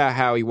heard about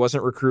how he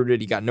wasn't recruited.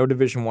 He got no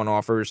Division I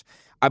offers.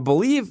 I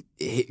believe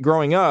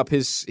growing up,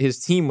 his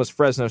team was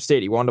Fresno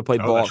State. He wanted to play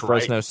ball at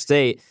Fresno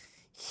State.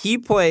 He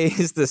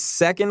plays the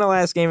second to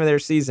last game of their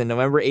season,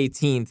 November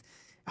 18th,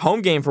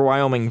 home game for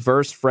Wyoming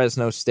versus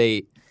Fresno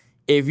State.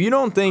 If you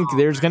don't think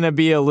there's going to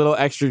be a little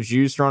extra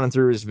juice running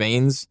through his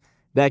veins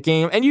that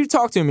game, and you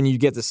talk to him and you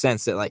get the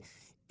sense that, like,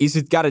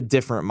 he's got a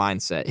different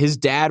mindset. His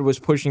dad was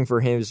pushing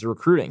for his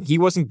recruiting. He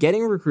wasn't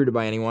getting recruited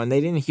by anyone.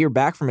 They didn't hear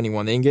back from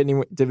anyone. They didn't get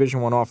any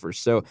Division I offers.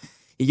 So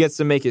he gets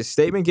to make his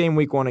statement game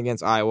week 1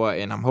 against Iowa,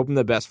 and I'm hoping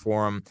the best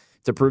for him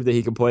to prove that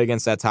he can play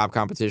against that top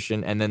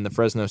competition. And then the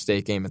Fresno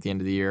State game at the end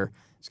of the year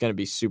is going to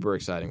be super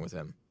exciting with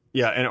him.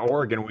 Yeah, and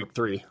Oregon week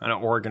 3. I know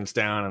Oregon's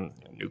down and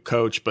a new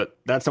coach, but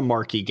that's a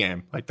marquee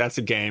game. Like, that's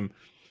a game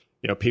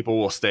people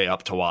will stay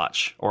up to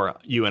watch, or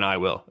you and I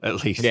will,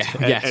 at least. Yeah,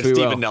 and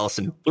Steven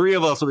Nelson. 3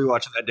 of us will be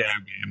watching that damn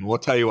game. We'll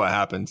tell you what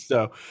happens.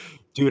 So,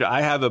 dude,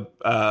 I have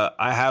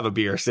a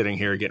beer sitting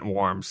here getting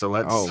warm. So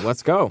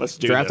let's go. Let's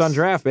do draft this. On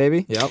draft,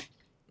 baby. Yep,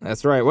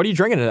 that's right. What are you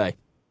drinking today?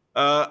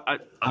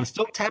 I'm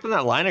still tapping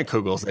that line of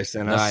Kugels they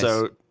sent us.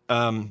 So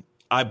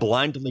I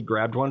blindly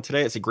grabbed one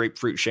today. It's a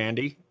grapefruit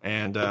shandy,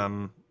 and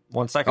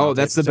 1 second. Oh,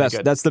 that's the best.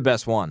 Good. That's the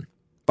best one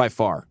by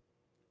far.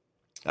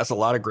 That's a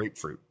lot of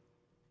grapefruit.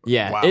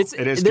 Yeah, wow. It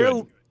is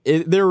good.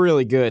 They're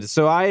really good.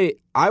 So I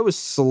was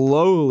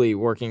slowly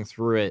working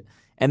through it,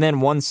 and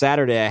then one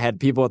Saturday I had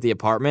people at the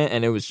apartment,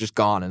 and it was just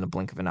gone in a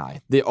blink of an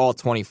eye. All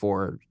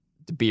 24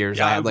 beers.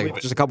 I had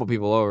just a couple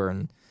people over,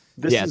 and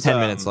 10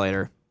 minutes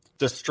later.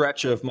 The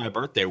stretch of my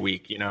birthday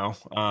week,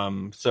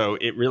 so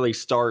it really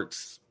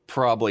starts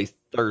probably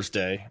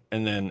Thursday,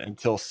 and then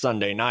until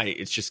Sunday night,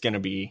 it's just going to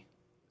be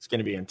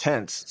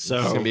intense. So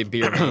it's going to be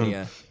beer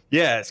mania.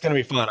 Yeah, it's going to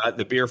be fun.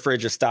 The beer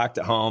fridge is stocked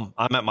at home.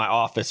 I'm at my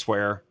office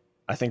where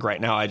I think right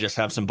now I just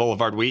have some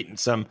Boulevard wheat and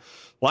some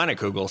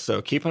Leinenkugel.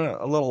 So keeping it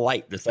a little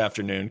light this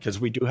afternoon because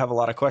we do have a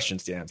lot of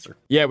questions to answer.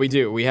 Yeah, we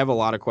do. We have a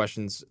lot of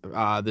questions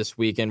this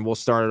week, and we'll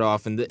start it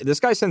off. And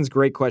this guy sends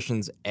great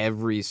questions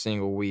every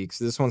single week.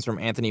 So this one's from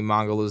Anthony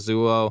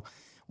Mangalazulo.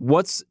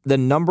 What's the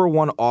number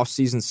one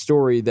offseason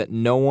story that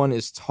no one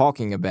is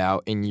talking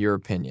about, in your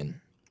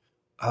opinion?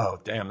 Oh,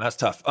 damn, that's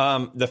tough.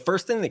 The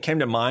first thing that came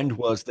to mind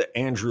was that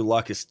Andrew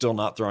Luck is still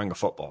not throwing a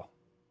football.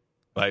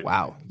 Like,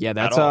 wow. Yeah,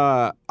 that's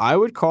I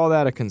would call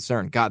that a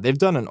concern. God, they've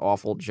done an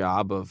awful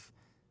job of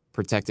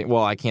protecting.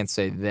 Well, I can't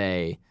say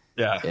they.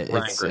 Yeah,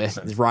 it's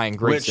Ryan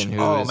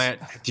Grigson. Man,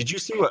 did you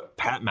see what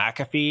Pat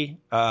McAfee?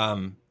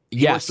 He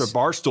yes, works for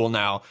Barstool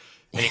now,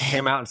 and he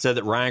came out and said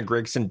that Ryan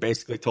Grigson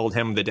basically told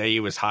him the day he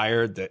was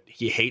hired that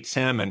he hates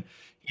him and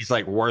he's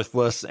like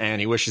worthless,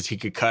 and he wishes he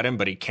could cut him,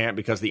 but he can't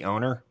because the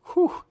owner.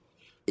 Whew.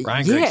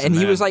 Ryan Grigson, and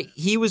man.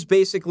 he was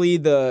basically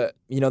the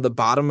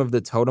bottom of the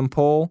totem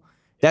pole.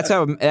 That's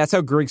how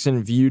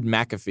Grigson viewed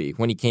McAfee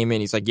when he came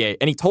in. He's like, yeah,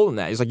 and he told him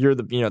that. He's like, you're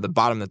the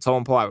bottom of the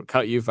totem pole. I would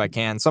cut you if I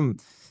can. Some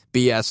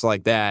BS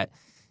like that.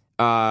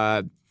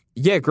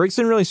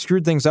 Grigson really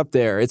screwed things up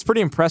there. It's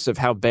pretty impressive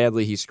how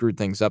badly he screwed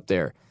things up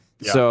there.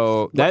 Yeah.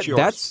 So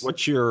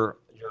what's your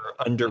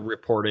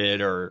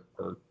underreported or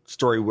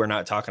story we're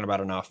not talking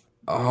about enough?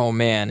 Oh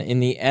man,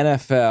 in the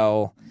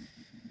NFL,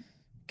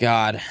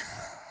 God.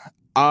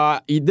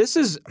 This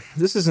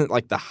isn't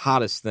like the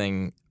hottest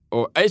thing,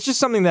 or it's just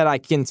something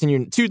that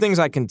two things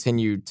I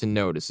continue to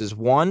notice is,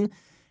 one,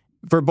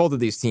 for both of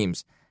these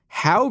teams,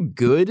 how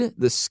good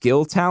the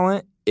skill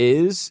talent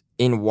is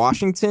in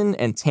Washington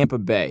and Tampa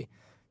Bay.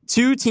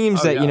 Two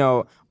teams that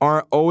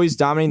aren't always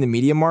dominating the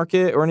media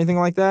market or anything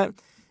like that.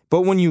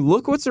 But when you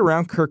look what's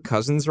around Kirk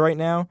Cousins right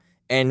now,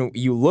 and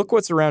you look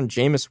what's around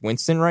Jameis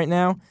Winston right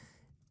now,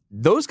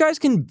 those guys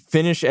can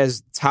finish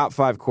as top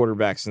 5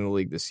 quarterbacks in the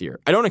league this year.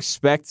 I don't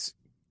expect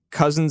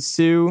Cousins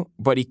to,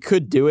 but he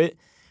could do it.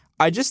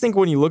 I just think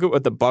when you look at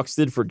what the Bucs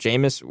did for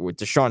Jameis with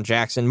Deshaun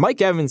Jackson,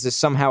 Mike Evans is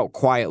somehow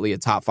quietly a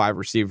top 5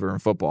 receiver in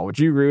football. Would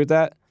you agree with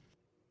that?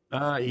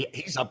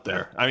 He's up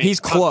there. I mean, he's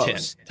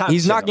close.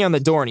 He's knocking on the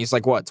door, and he's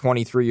like,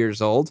 23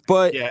 years old?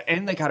 But yeah,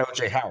 and they got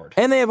O.J. Howard.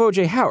 And they have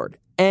O.J. Howard.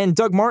 And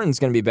Doug Martin's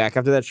going to be back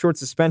after that short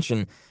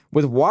suspension.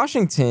 With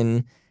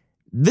Washington,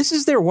 this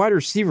is their wide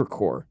receiver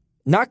core.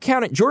 Not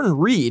counting Jordan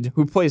Reed,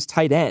 who plays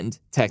tight end,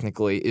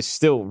 technically, is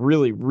still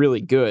really,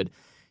 really good.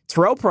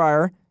 Terrell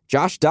Pryor,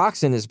 Josh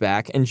Doxson is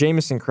back, and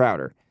Jamison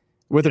Crowder.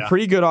 with a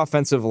pretty good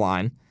offensive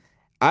line.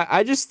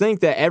 I just think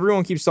that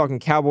everyone keeps talking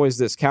Cowboys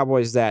this,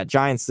 Cowboys that,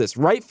 Giants this.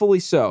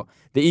 Rightfully so.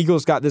 The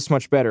Eagles got this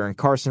much better, and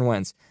Carson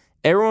Wentz.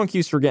 Everyone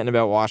keeps forgetting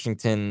about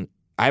Washington.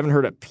 I haven't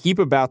heard a peep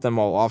about them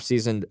all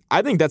offseason.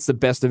 I think that's the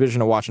best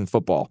division of watching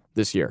football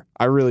this year.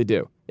 I really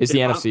do. It's the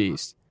NFC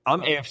East.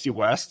 I'm AFC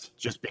West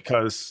just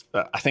because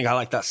I think I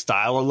like that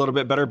style a little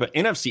bit better. But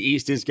NFC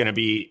East is going to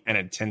be an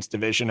intense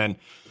division,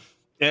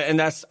 and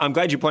that's. I'm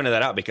glad you pointed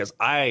that out because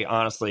I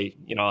honestly,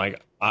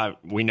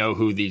 we know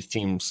who these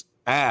teams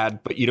add,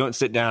 but you don't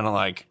sit down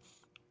and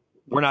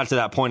we're not to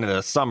that point of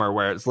the summer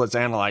where it's let's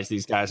analyze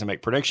these guys and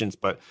make predictions.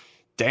 But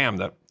damn,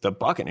 the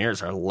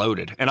Buccaneers are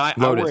loaded, and I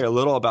worry a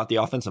little about the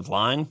offensive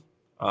line.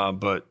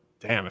 But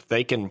damn, if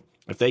they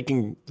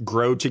can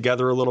grow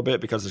together a little bit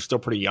because they're still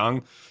pretty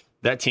young,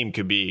 that team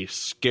could be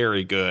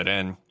scary good.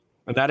 And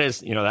that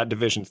is, that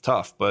division's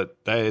tough, but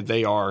they're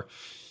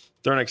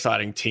an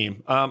exciting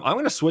team. I'm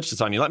going to switch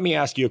this on you. Let me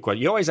ask you a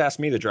question. You always ask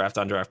me the draft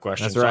on draft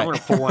questions. That's right. So I'm going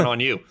to pull one on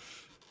you.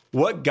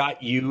 What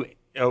got you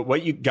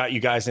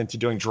guys into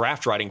doing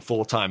draft writing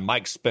full time?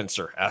 Mike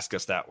Spencer asked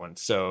us that one.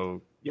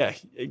 So yeah,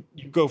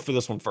 you go for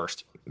this one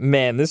first.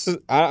 Man,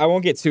 I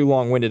won't get too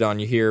long winded on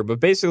you here, but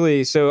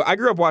basically, so I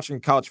grew up watching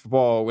college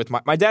football with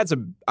my dad's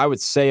I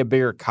would say a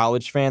bigger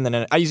college fan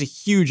than he's a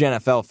huge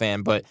NFL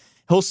fan, but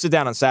he'll sit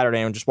down on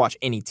Saturday and just watch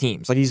any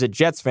teams. Like he's a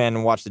Jets fan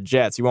and watch the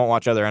Jets. He won't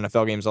watch other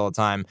NFL games all the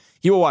time.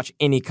 He will watch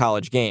any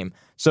college game.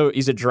 So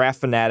he's a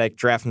draft fanatic,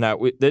 draft nut.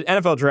 The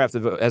NFL draft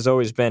has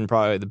always been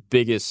probably the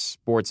biggest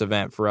sports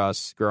event for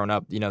us growing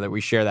up, that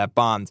we share that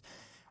bond.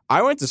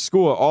 I went to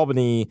school at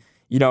Albany,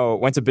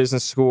 went to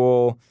business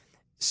school,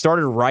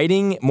 started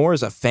writing more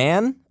as a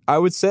fan, I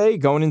would say,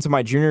 going into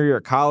my junior year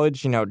of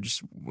college,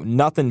 just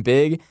nothing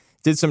big.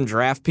 Did some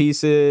draft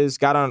pieces,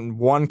 got on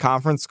one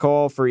conference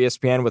call for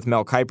ESPN with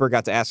Mel Kiper,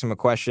 got to ask him a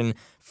question.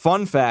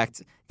 Fun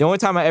fact, the only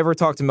time I ever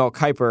talked to Mel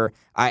Kiper,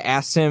 I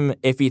asked him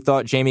if he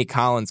thought Jamie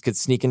Collins could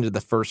sneak into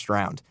the first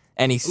round,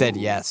 and he said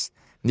yes.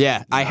 Yeah,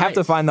 nice. I have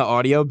to find the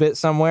audio bit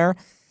somewhere.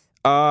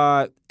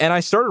 And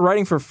I started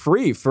writing for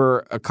free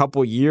for a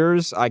couple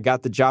years. I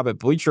got the job at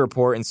Bleacher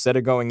Report instead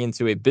of going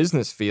into a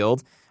business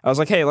field. I was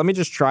like, hey, let me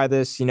just try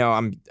this.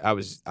 I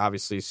was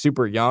obviously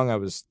super young. I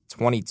was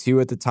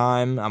 22 at the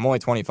time. I'm only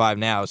 25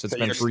 now, so it's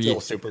been 3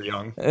 years. Still super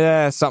young.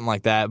 Something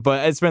like that.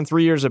 But it's been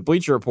 3 years at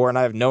Bleacher Report, and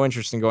I have no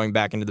interest in going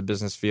back into the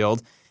business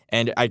field.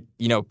 And I,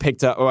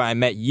 picked up, I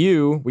met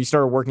you. We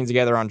started working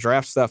together on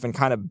draft stuff and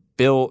kind of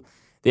built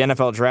the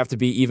NFL draft to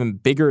be even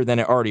bigger than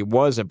it already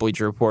was at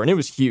Bleacher Report. And it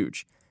was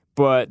huge.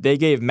 But they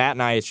gave Matt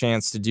and I a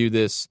chance to do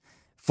this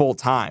full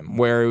time,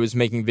 where it was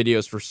making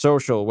videos for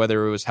social,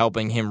 whether it was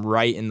helping him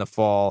write in the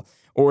fall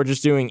or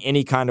just doing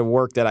any kind of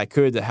work that I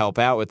could to help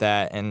out with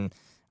that. And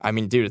I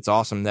mean, dude, it's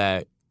awesome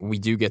that we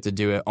do get to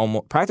do it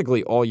almost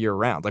practically all year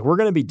round. We're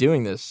going to be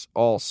doing this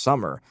all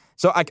summer.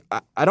 So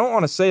I don't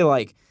want to say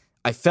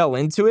I fell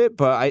into it,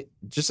 but I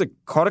just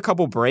caught a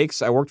couple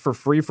breaks. I worked for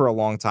free for a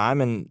long time,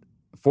 and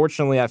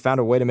fortunately I found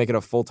a way to make it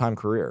a full-time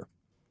career.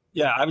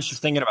 Yeah, I was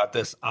just thinking about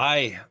this.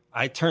 I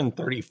turned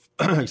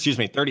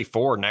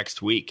 34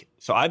 next week.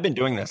 So I've been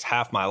doing this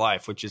half my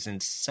life, which is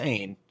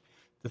insane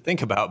to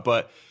think about.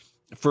 But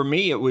for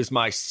me, it was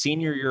my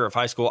senior year of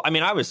high school. I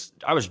mean, I was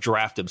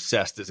draft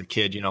obsessed as a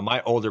kid.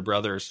 My older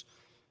brothers,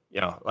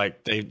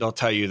 they'll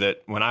tell you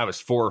that when I was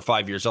 4 or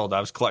 5 years old,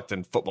 I was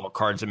collecting football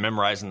cards and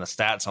memorizing the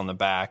stats on the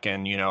back.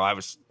 And, I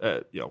was,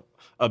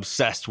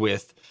 obsessed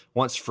with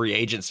once free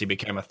agency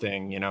became a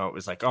thing, it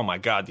was like, oh my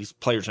God, these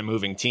players are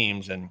moving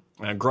teams. And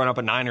growing up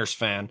a Niners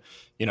fan,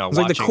 it was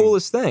watching, like the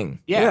coolest thing.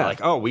 Yeah.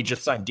 Oh, we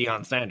just signed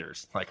Deion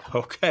Sanders.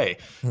 Okay.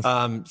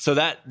 So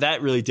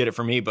that really did it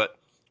for me. But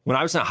when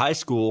I was in high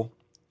school,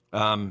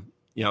 I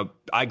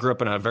grew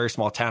up in a very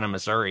small town in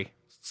Missouri,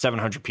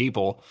 700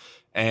 people.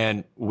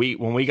 And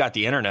when we got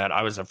the internet,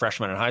 I was a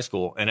freshman in high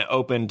school, and it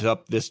opened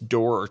up this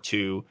door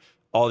to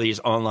all these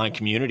online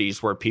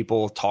communities where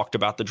people talked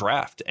about the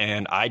draft.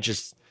 And I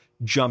just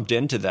jumped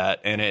into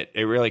that, and it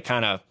really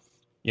kind of,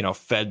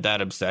 fed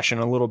that obsession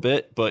a little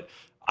bit. But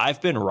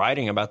I've been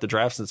writing about the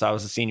draft since I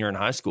was a senior in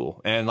high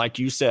school. And like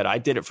you said, I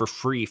did it for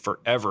free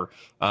forever.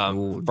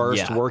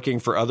 Working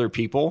for other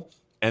people.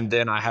 And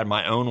then I had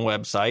my own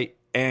website,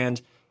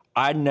 and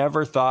I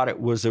never thought it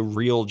was a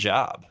real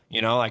job.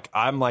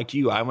 I'm like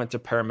you, I went to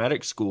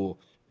paramedic school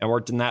and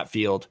worked in that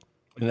field.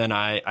 And then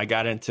I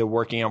got into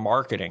working in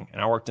marketing,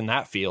 and I worked in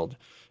that field,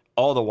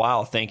 all the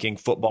while thinking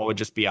football would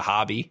just be a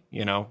hobby,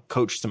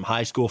 coach some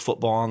high school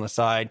football on the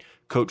side,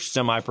 coach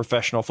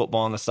semi-professional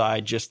football on the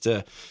side, just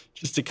to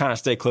kind of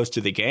stay close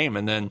to the game.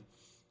 And then,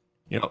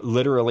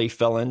 literally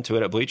fell into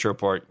it at Bleacher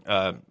Report,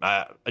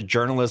 a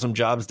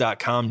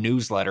journalismjobs.com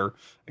newsletter.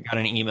 I got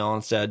an email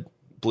and said,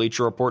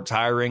 Bleacher Report's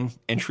hiring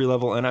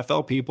entry-level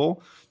NFL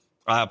people.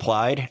 I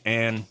applied,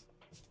 and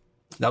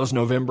that was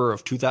November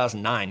of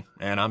 2009,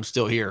 and I'm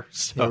still here.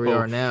 So here we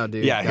are now,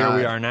 dude. Yeah, here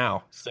we are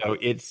now. So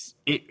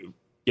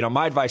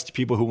my advice to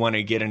people who want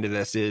to get into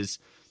this is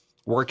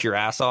work your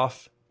ass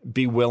off,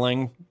 be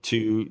willing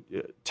to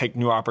take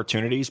new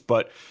opportunities,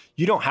 but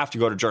you don't have to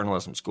go to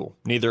journalism school.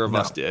 Neither of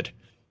us did.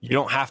 You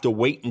don't have to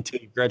wait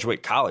until you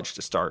graduate college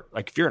to start.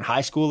 Like if you're in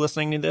high school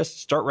listening to this,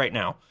 start right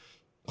now.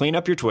 Clean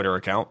up your Twitter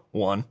account,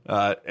 1.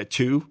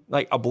 2,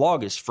 like a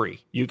blog is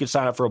free. You can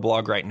sign up for a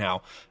blog right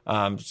now.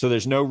 So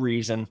there's no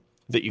reason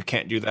that you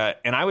can't do that.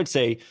 And I would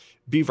say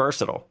be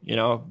versatile,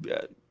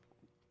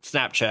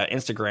 Snapchat,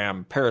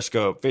 Instagram,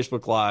 Periscope,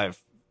 Facebook Live,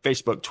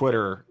 Facebook,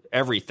 Twitter,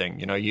 everything.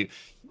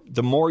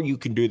 The more you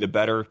can do, the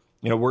better.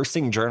 We're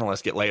seeing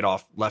journalists get laid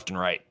off left and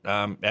right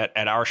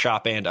at our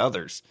shop and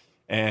others.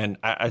 And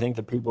I think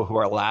the people who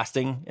are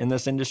lasting in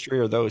this industry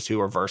are those who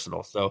are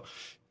versatile. So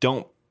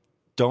don't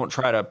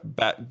try to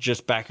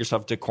just back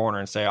yourself to a corner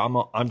and say,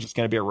 I'm just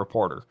going to be a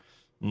reporter.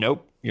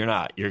 Nope, you're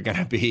not. You're going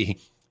to be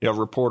a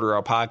reporter,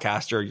 a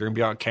podcaster. You're going to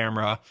be on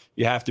camera.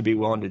 You have to be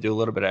willing to do a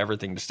little bit of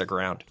everything to stick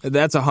around.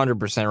 That's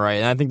 100% right.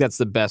 And I think that's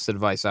the best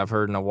advice I've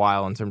heard in a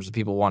while in terms of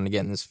people wanting to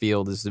get in this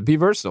field is to be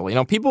versatile.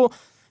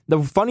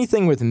 The funny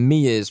thing with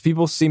me is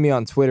people see me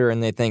on Twitter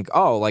and they think,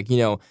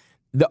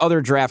 the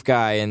other draft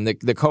guy and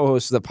the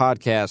co-host of the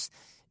podcast.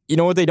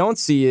 What they don't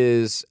see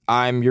is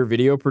I'm your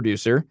video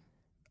producer.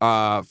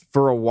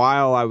 For a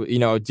while,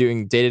 I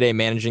doing day-to-day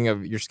managing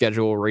of your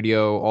schedule,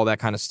 radio, all that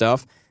kind of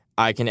stuff.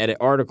 I can edit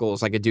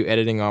articles. I could do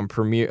editing on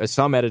Premiere,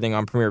 some editing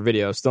on Premiere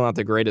Video. Still not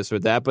the greatest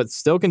with that, but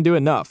still can do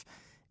enough.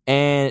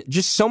 And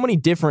just so many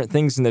different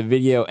things in the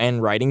video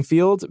and writing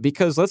field,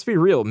 because let's be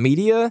real,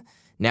 media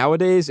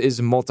nowadays is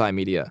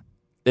multimedia.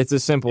 It's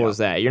as simple as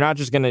that. You're not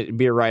just going to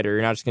be a writer.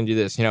 You're not just going to do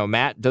this.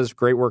 Matt does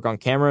great work on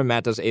camera.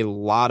 Matt does a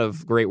lot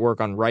of great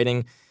work on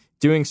writing,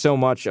 doing so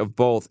much of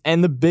both.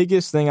 And the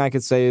biggest thing I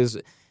could say is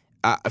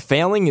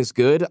failing is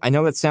good. I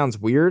know that sounds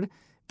weird,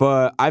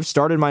 but I've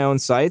started my own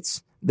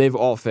sites. They've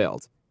all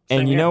failed.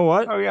 And you know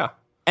what? Oh, yeah.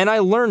 And I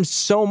learned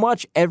so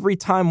much every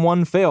time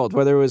one failed,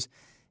 whether it was,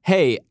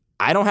 hey,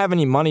 I don't have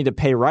any money to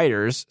pay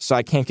writers, so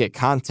I can't get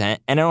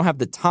content, and I don't have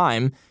the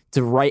time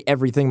to write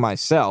everything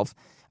myself.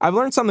 I've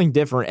learned something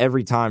different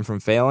every time from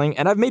failing,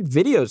 and I've made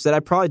videos that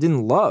I probably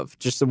didn't love,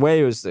 just the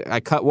way it was.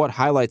 I cut what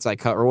highlights I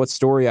cut or what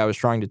story I was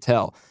trying to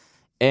tell.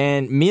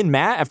 And me and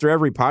Matt, after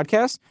every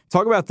podcast,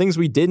 talk about things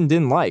we did and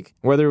didn't like,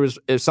 whether it was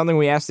something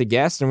we asked a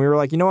guest and we were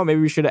like, you know what,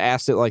 maybe we should have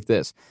asked it like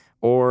this,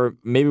 or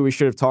maybe we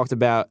should have talked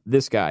about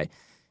this guy.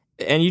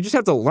 And you just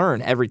have to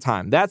learn every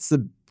time. That's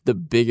the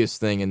biggest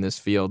thing in this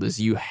field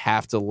is you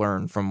have to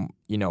learn from,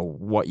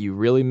 what you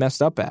really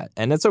messed up at.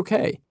 And it's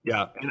okay.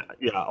 Yeah.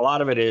 A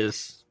lot of it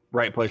is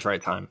right place, right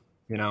time,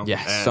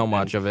 Yeah, so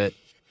much of it.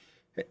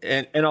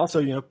 And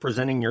also,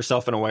 presenting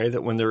yourself in a way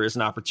that when there is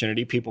an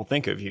opportunity, people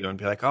think of you and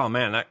be like, oh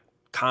man, that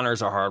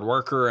Connor's a hard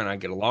worker and I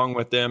get along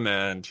with them.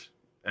 And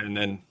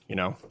then,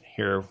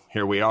 here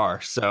we are.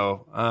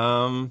 So,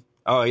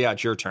 oh yeah,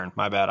 it's your turn.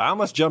 My bad. I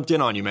almost jumped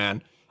in on you,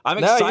 man. I'm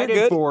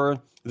excited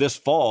for this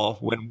fall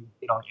when we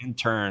get our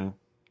intern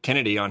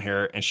Kennedy on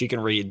here and she can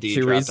read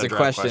she reads the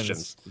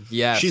questions.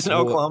 Yeah, she's an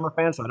Oklahoma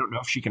fan, so I don't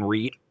know if she can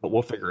read, but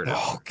we'll figure it out.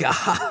 Oh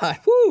God,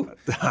 woo,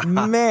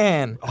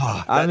 man!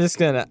 I'm just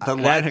gonna. The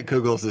line at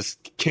Google's is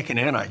kicking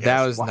in. I guess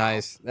that was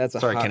nice. That's a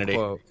hot Kennedy.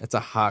 Quote. It's a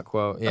hot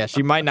quote. Yeah,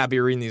 she might not be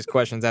reading these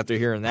questions after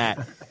hearing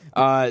that.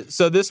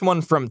 So this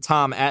one from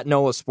Tom at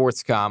NOLA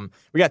Sportscom.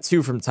 We got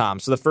 2 from Tom.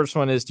 So the first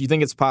one is: do you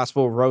think it's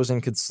possible Rosen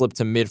could slip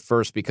to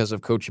mid-first because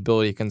of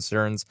coachability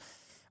concerns?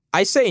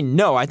 I say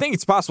no. I think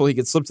it's possible he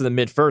could slip to the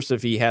mid-first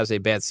if he has a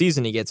bad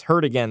season, he gets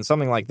hurt again,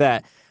 something like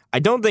that. I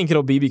don't think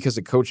it'll be because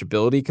of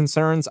coachability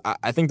concerns.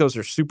 I think those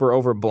are super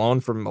overblown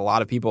from a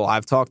lot of people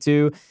I've talked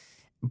to.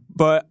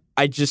 But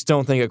I just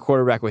don't think a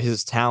quarterback with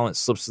his talent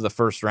slips to the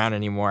first round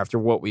anymore after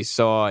what we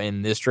saw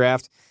in this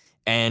draft.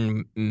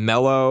 And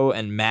Mello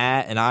and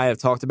Matt and I have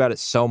talked about it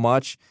so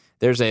much.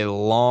 There's a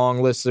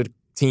long list of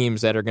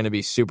teams that are going to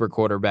be super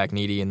quarterback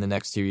needy in the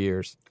next 2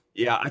 years.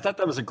 Yeah, I thought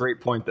that was a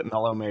great point that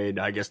Mello made,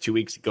 I guess, 2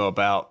 weeks ago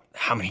about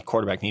how many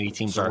quarterback needy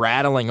teams are.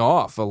 Rattling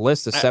off a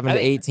list of 7 to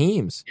 8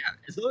 teams. Yeah,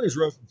 as long as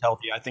Rosen's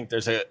healthy, I think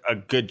there's a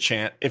good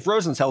chance. If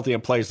Rosen's healthy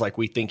and plays like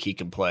we think he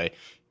can play,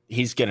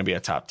 he's going to be a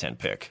top 10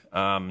 pick.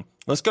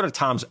 Let's go to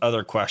Tom's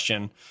other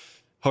question.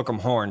 Hook 'em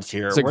horns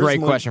here. It's a great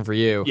question for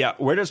you. Yeah,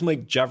 where does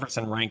Malik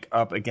Jefferson rank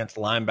up against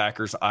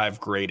linebackers I've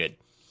graded?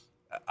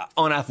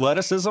 On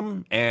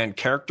athleticism and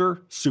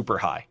character, super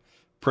high.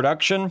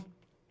 Production,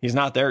 he's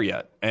not there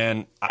yet.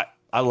 And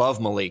I love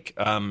Malik.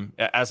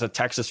 As a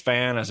Texas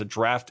fan, as a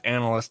draft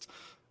analyst,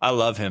 I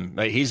love him.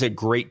 He's a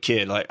great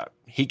kid. Like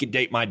he could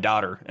date my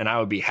daughter and I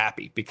would be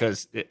happy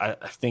because I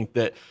think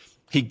that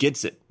he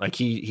gets it. Like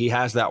he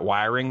has that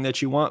wiring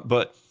that you want,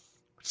 but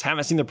just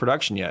haven't seen the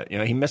production yet.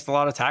 He missed a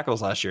lot of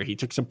tackles last year. He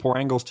took some poor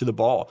angles to the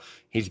ball.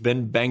 He's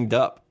been banged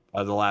up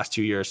the last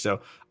 2 years.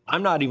 So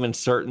I'm not even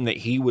certain that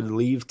he would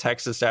leave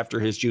Texas after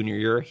his junior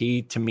year.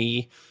 He, to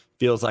me,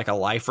 feels like a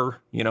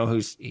lifer,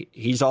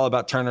 he's all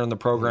about turning the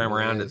program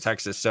around at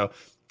Texas. So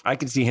I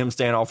can see him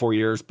staying all 4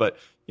 years, but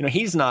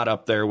he's not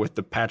up there with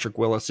the Patrick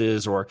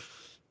Willises or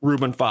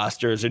Reuben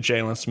Fosters or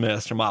Jalen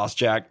Smiths or Miles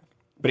Jack,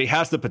 but he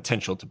has the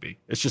potential to be.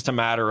 It's just a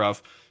matter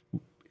of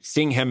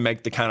seeing him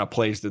make the kind of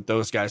plays that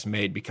those guys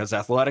made because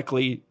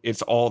athletically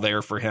it's all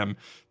there for him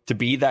to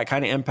be that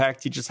kind of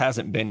impact. He just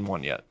hasn't been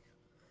one yet.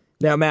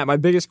 Now, Matt, my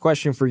biggest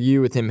question for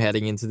you with him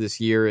heading into this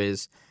year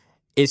is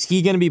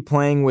he going to be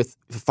playing with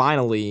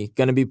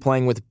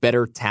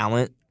better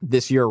talent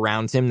this year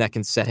around him that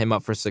can set him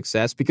up for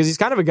success? Because he's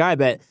kind of a guy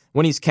that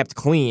when he's kept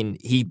clean,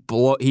 he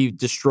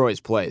destroys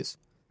plays.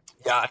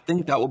 Yeah, I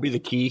think that will be the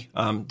key.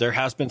 There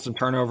has been some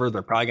turnover.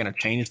 They're probably going to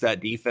change that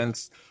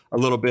defense a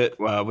little bit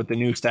with the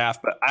new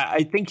staff, but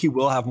I think he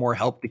will have more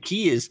help. The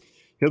key is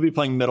he'll be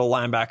playing middle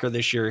linebacker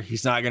this year.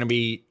 He's not going to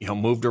be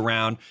moved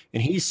around,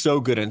 and he's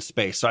so good in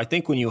space. So I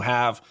think when you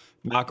have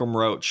Malcolm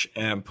Roach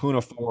and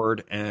Poona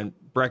Ford and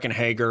Brecken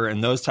Hager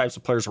and those types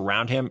of players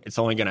around him, it's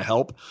only going to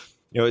help.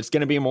 It's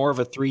going to be more of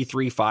a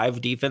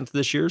 3-3-5 defense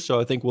this year. So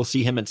I think we'll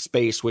see him in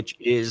space, which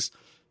is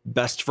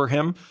best for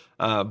him.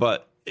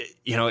 But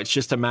it's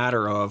just a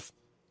matter of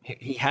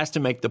he has to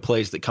make the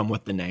plays that come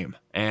with the name.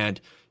 And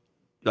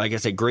like I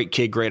said, great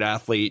kid, great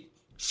athlete,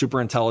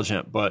 super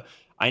intelligent, but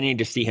I need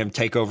to see him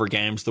take over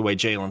games the way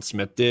Jalen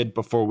Smith did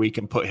before we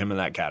can put him in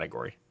that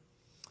category.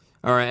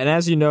 All right, and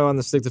as you know on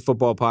the Stick to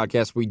Football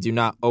podcast, we do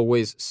not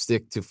always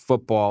stick to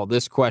football.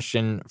 This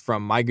question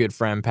from my good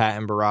friend Pat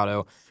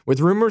Imbarado.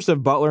 With rumors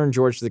of Butler and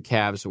George to the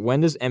Cavs,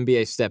 when does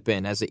NBA step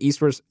in? As the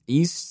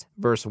East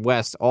versus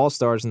West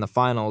All-Stars in the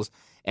finals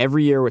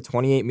every year with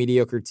 28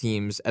 mediocre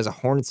teams, as a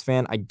Hornets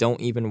fan, I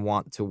don't even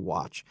want to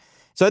watch.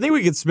 So I think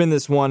we could spin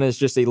this one as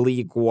just a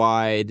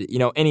league-wide,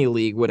 any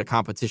league with a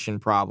competition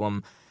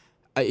problem.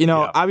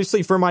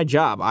 Obviously for my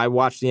job, I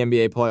watch the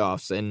NBA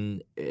playoffs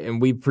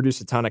and we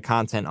produce a ton of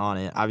content on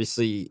it.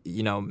 Obviously,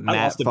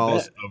 Matt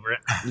follows. Bet over it.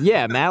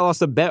 Yeah, Matt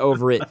lost a bet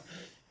over it.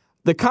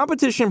 The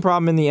competition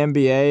problem in the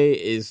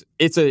NBA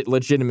it's a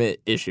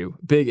legitimate issue,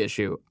 big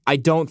issue. I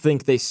don't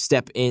think they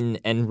step in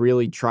and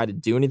really try to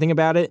do anything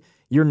about it.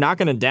 You're not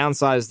going to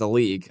downsize the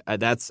league.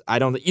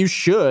 You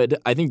should.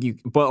 I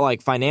think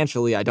but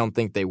financially, I don't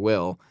think they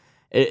will.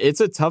 It's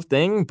a tough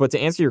thing, but to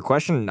answer your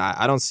question,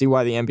 I don't see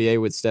why the NBA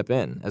would step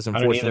in, as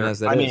unfortunate as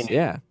that is.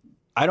 Yeah.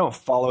 I don't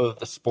follow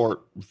the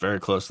sport very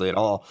closely at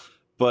all,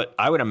 but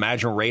I would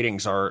imagine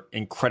ratings are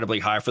incredibly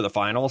high for the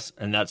finals,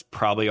 and that's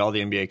probably all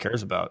the NBA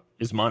cares about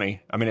is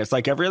money. I mean, it's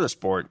like every other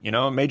sport.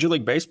 Major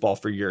League Baseball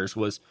for years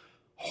was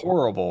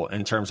horrible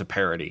in terms of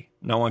parity.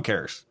 No one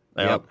cares.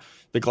 Yep.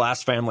 The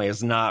Glass family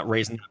is not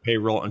raising the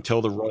payroll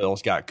until the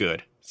Royals got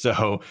good.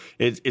 So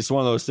it's one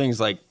of those things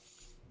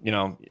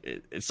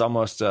it's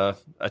almost a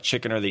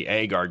chicken or the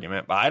egg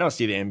argument, but I don't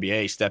see the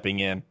NBA stepping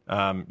in,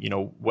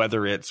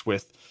 whether it's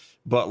with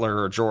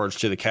Butler or George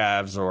to the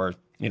Cavs or,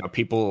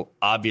 people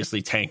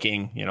obviously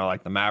tanking,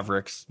 like the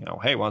Mavericks,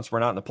 hey, once we're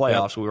not in the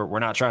playoffs, we're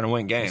not trying to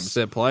win games.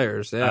 Sit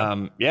players.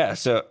 Yeah.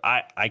 So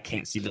I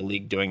can't see the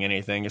league doing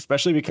anything,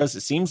 especially because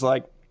it seems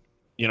like,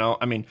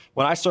 when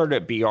I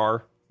started at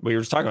BR, we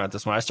were just talking about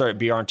this, when I started at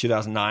BR in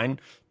 2009,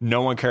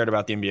 no one cared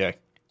about the NBA.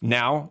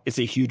 Now it's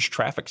a huge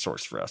traffic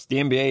source for us. The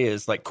NBA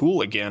is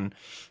cool again.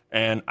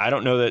 And I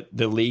don't know that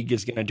the league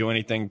is going to do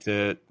anything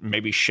to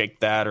maybe shake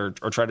that or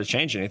try to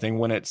change anything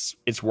when it's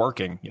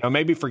working.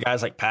 Maybe for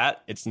guys like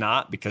Pat, it's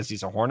not because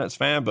he's a Hornets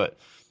fan, but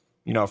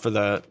for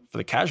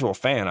the casual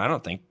fan, I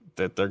don't think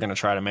that they're going to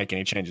try to make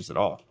any changes at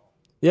all.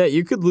 Yeah,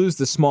 you could lose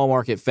the small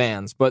market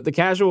fans, but the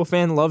casual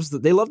fan love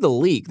the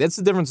league. That's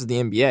the difference with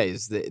the NBA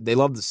is they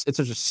love this. It's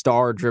such a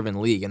star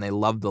driven league and they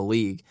love the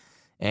league.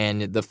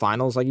 And the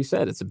finals, like you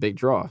said, it's a big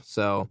draw.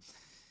 So,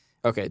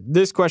 okay,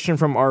 this question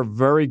from our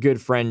very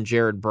good friend,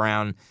 Jared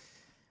Brown.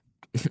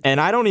 And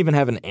I don't even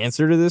have an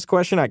answer to this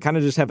question. I kind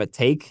of just have a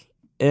take,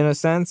 in a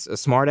sense, a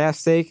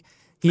smart-ass take.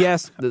 He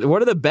asked,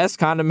 what are the best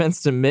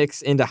condiments to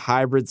mix into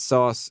hybrid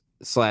sauce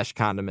 /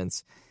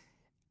 condiments?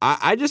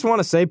 I just want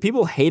to say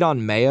people hate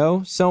on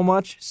mayo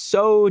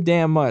so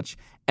damn much.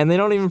 And they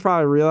don't even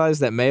probably realize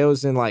that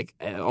mayo's in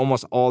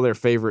almost all their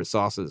favorite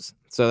sauces.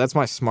 So that's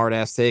my smart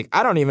ass take.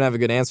 I don't even have a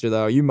good answer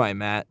though. You might,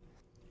 Matt.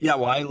 Yeah,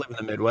 well, I live in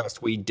the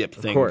Midwest. We dip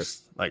things. Of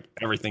course.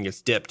 Everything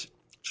is dipped.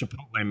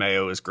 Chipotle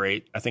mayo is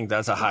great. I think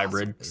that's a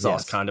hybrid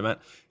sauce condiment.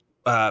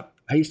 I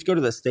used to go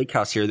to the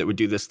steakhouse here that would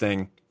do this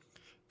thing.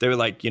 They would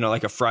like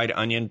a fried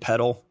onion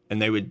pedal,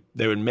 and they would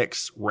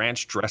mix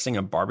ranch dressing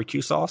and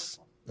barbecue sauce.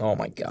 Oh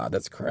my God,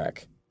 that's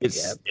crack. It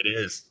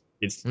is.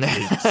 It's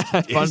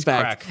fun fact.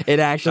 Crack. It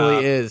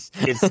actually is.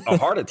 It's a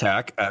heart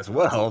attack as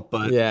well,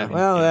 but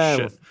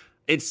yeah.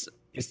 It's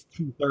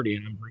 2:30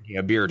 and I'm drinking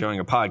a beer doing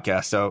a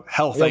podcast, so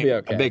health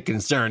ain't a big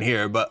concern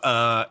here. But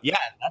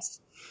that's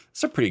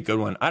a pretty good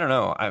one. I don't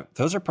know.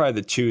 Those are probably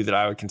the two that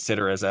I would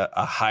consider as a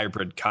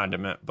hybrid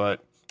condiment.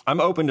 But I'm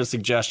open to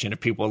suggestion if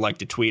people would like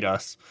to tweet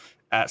us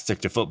at Stick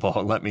to Football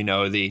and let me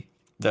know the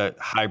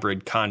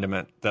hybrid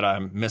condiment that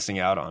I'm missing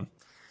out on.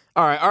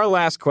 All right, our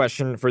last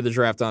question for the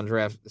Draft on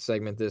Draft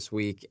segment this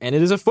week, and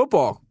it is a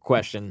football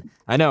question.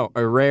 I know,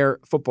 a rare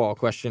football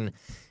question.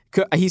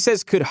 He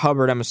says, could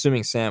Hubbard, I'm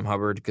assuming Sam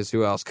Hubbard, because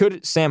who else?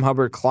 Could Sam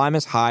Hubbard climb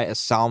as high as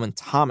Solomon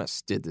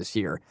Thomas did this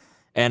year?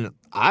 And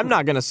I'm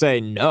not going to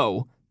say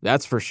no,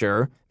 that's for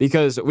sure,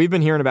 because we've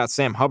been hearing about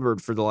Sam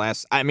Hubbard for the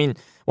last, one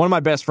of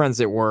my best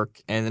friends at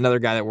work and another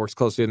guy that works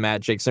closely with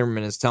Matt, Jake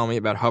Zimmerman, is telling me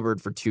about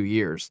Hubbard for 2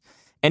 years.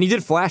 And he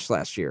did flash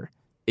last year.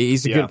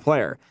 He's a good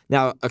player.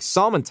 Now, a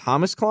Solomon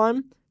Thomas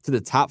climb to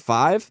the top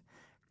 5,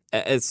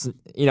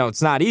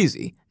 it's not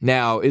easy.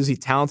 Now, is he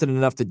talented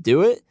enough to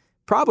do it?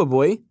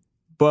 Probably,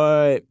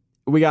 but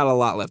we got a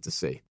lot left to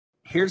see.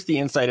 Here's the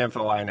inside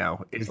info I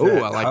know is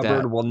that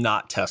Hubbard will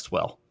not test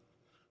well.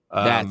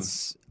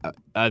 That's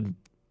a great.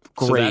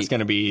 So that's going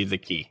to be the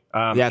key.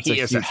 He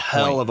is a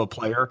hell of a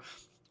player.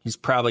 He's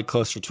probably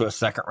closer to a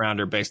second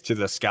rounder based to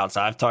the scouts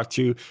I've talked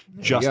to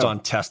just on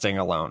testing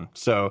alone.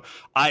 So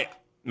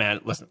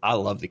listen, I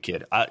love the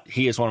kid.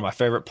 He is one of my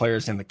favorite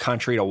players in the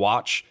country to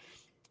watch.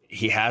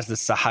 He has the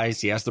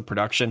size. He has the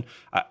production.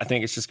 I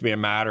think it's just going to be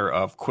a matter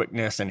of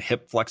quickness and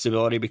hip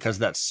flexibility because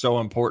that's so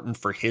important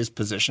for his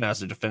position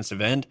as a defensive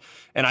end.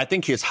 And I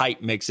think his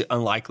height makes it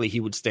unlikely he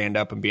would stand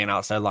up and be an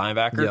outside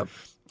linebacker.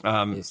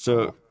 Yep.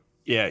 So,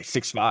 yeah,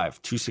 6'5",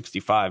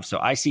 265. So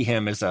I see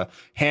him as a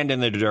hand in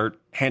the dirt,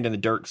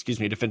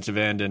 defensive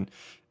end. And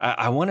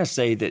I want to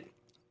say that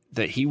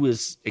he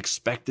was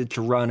expected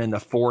to run in the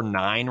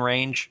 4.9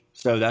 range.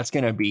 So that's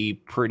going to be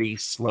pretty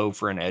slow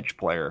for an edge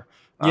player.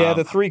 Yeah,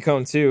 the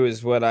 3-cone too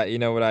is what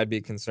I'd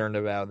be concerned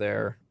about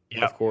there,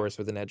 of course,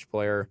 with an edge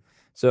player.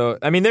 So,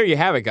 I mean, there you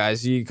have it,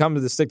 guys. You come to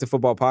the Stick to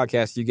Football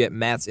podcast, you get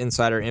Matt's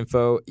insider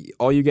info.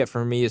 All you get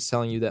from me is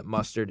telling you that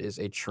mustard is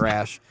a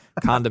trash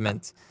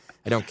condiment.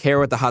 I don't care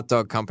what the hot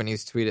dog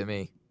companies tweet at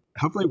me.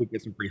 Hopefully we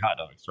get some free hot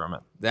dogs from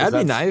it. That'd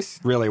be nice.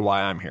 Really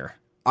why I'm here.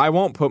 I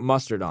won't put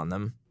mustard on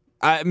them.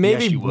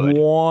 Maybe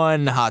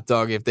one hot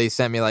dog if they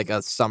sent me like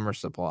a summer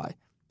supply,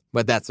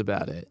 but that's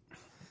about it.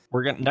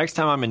 Next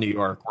time I'm in New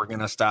York, we're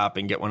gonna stop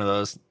and get one of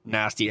those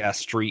nasty ass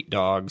street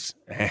dogs,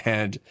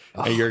 and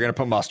you're gonna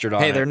put mustard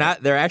on. Hey,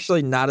 they're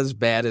actually not as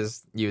bad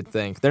as you'd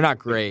think. They're not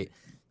great.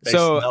 They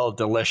smell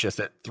delicious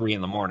at 3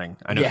 a.m.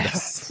 I know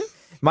that.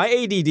 My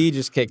ADD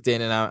just kicked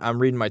in, and I'm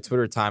reading my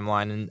Twitter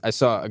timeline, and I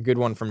saw a good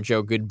one from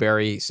Joe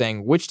Goodberry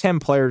saying, which 10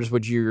 players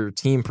would your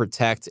team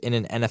protect in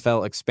an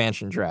NFL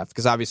expansion draft?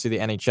 Because obviously the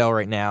NHL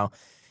right now,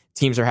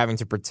 teams are having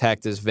to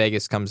protect as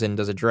Vegas comes in and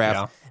does a draft.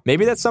 Yeah.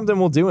 Maybe that's something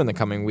we'll do in the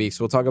coming weeks.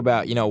 We'll talk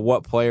about,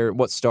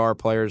 what star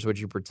players would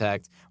you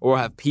protect, or we'll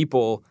have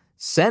people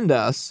send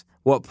us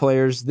what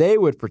players they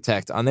would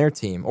protect on their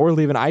team, or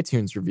leave an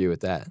iTunes review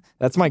with that.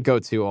 That's my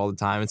go-to all the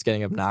time. It's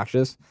getting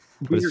obnoxious,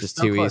 but it's just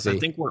too easy. I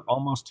think we're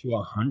almost to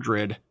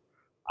 100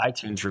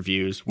 iTunes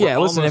reviews. We're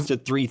almost to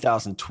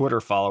 3,000 Twitter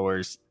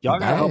followers. Y'all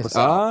gotta help us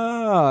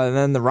out. And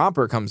then the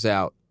romper comes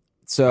out.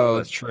 So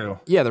that's true.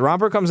 Yeah, the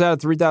romper comes out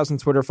at 3,000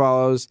 Twitter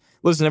follows.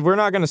 Listen, if we're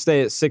not going to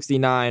stay at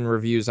 69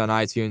 reviews on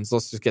iTunes,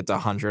 let's just get to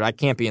 100. I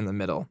can't be in the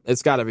middle.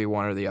 It's got to be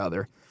one or the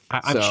other.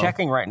 I'm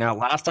checking right now.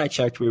 Last I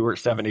checked, we were at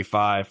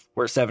 75.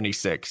 We're at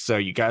 76. So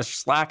you guys are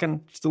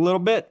slacking just a little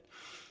bit.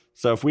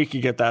 So if we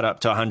could get that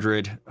up to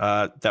 100,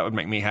 that would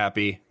make me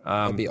happy.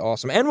 That'd be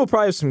awesome. And we'll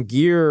probably have some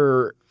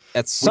gear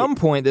at some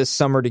point this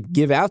summer to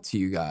give out to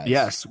you guys.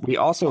 Yes. We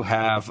also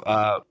have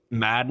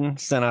Madden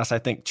sent us, I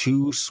think,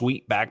 2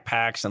 sweet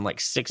backpacks and like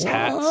 6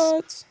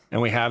 hats.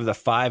 And we have the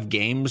 5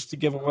 games to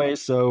give away.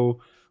 So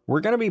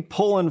we're going to be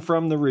pulling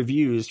from the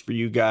reviews for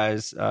you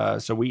guys.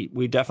 So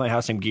we definitely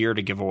have some gear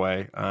to give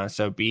away.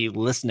 So be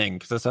listening,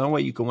 because that's the only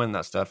way you can win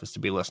that stuff is to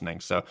be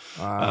listening. So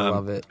I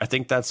love it. I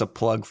think that's a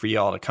plug for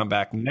y'all to come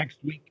back next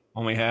week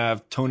when we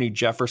have Tony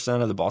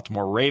Jefferson of the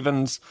Baltimore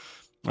Ravens.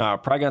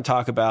 Probably going to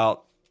talk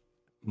about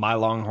my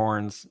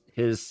Longhorns,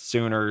 his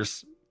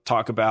Sooners,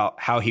 talk about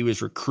how he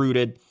was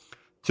recruited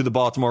to the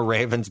Baltimore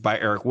Ravens by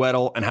Eric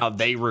Weddle and how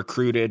they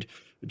recruited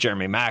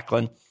Jeremy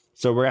Maclin.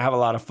 So we're going to have a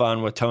lot of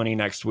fun with Tony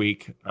next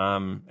week,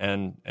 and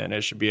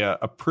it should be a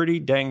pretty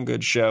dang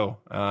good show.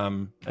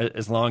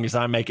 As long as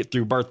I make it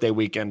through birthday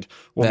weekend,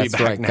 we'll be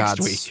back next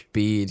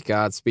week.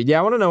 Godspeed. Yeah,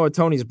 I want to know what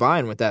Tony's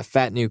buying with that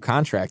fat new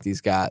contract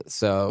he's got.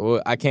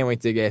 So I can't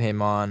wait to get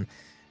him on.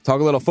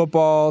 Talk a little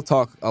football,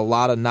 talk a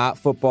lot of not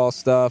football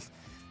stuff.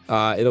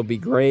 It'll be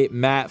great.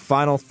 Matt,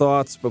 final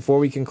thoughts before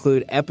we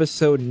conclude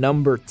episode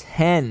number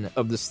 10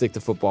 of the Stick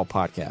to Football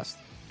podcast.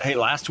 Hey,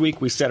 last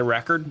week we set a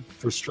record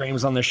for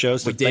streams on the show,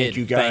 so thank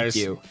you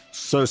guys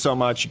so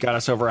much. You got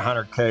us over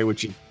 100K,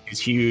 which is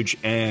huge,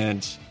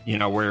 and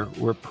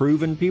we're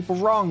proving people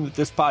wrong that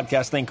this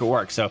podcast thing could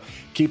work. So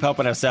keep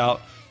helping us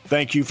out.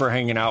 Thank you for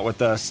hanging out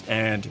with us,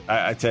 and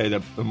I tell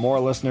you, the more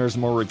listeners, the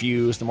more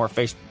reviews, the more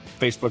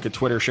Facebook and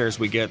Twitter shares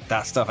we get,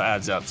 that stuff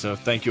adds up. So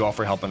thank you all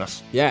for helping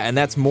us. Yeah, and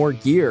that's more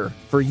gear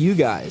for you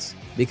guys,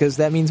 because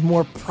that means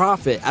more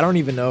profit. I don't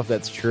even know if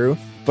that's true,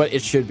 but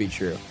it should be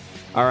true.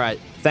 All right.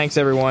 Thanks,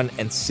 everyone,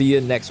 and see you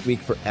next week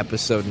for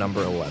episode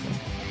number 11.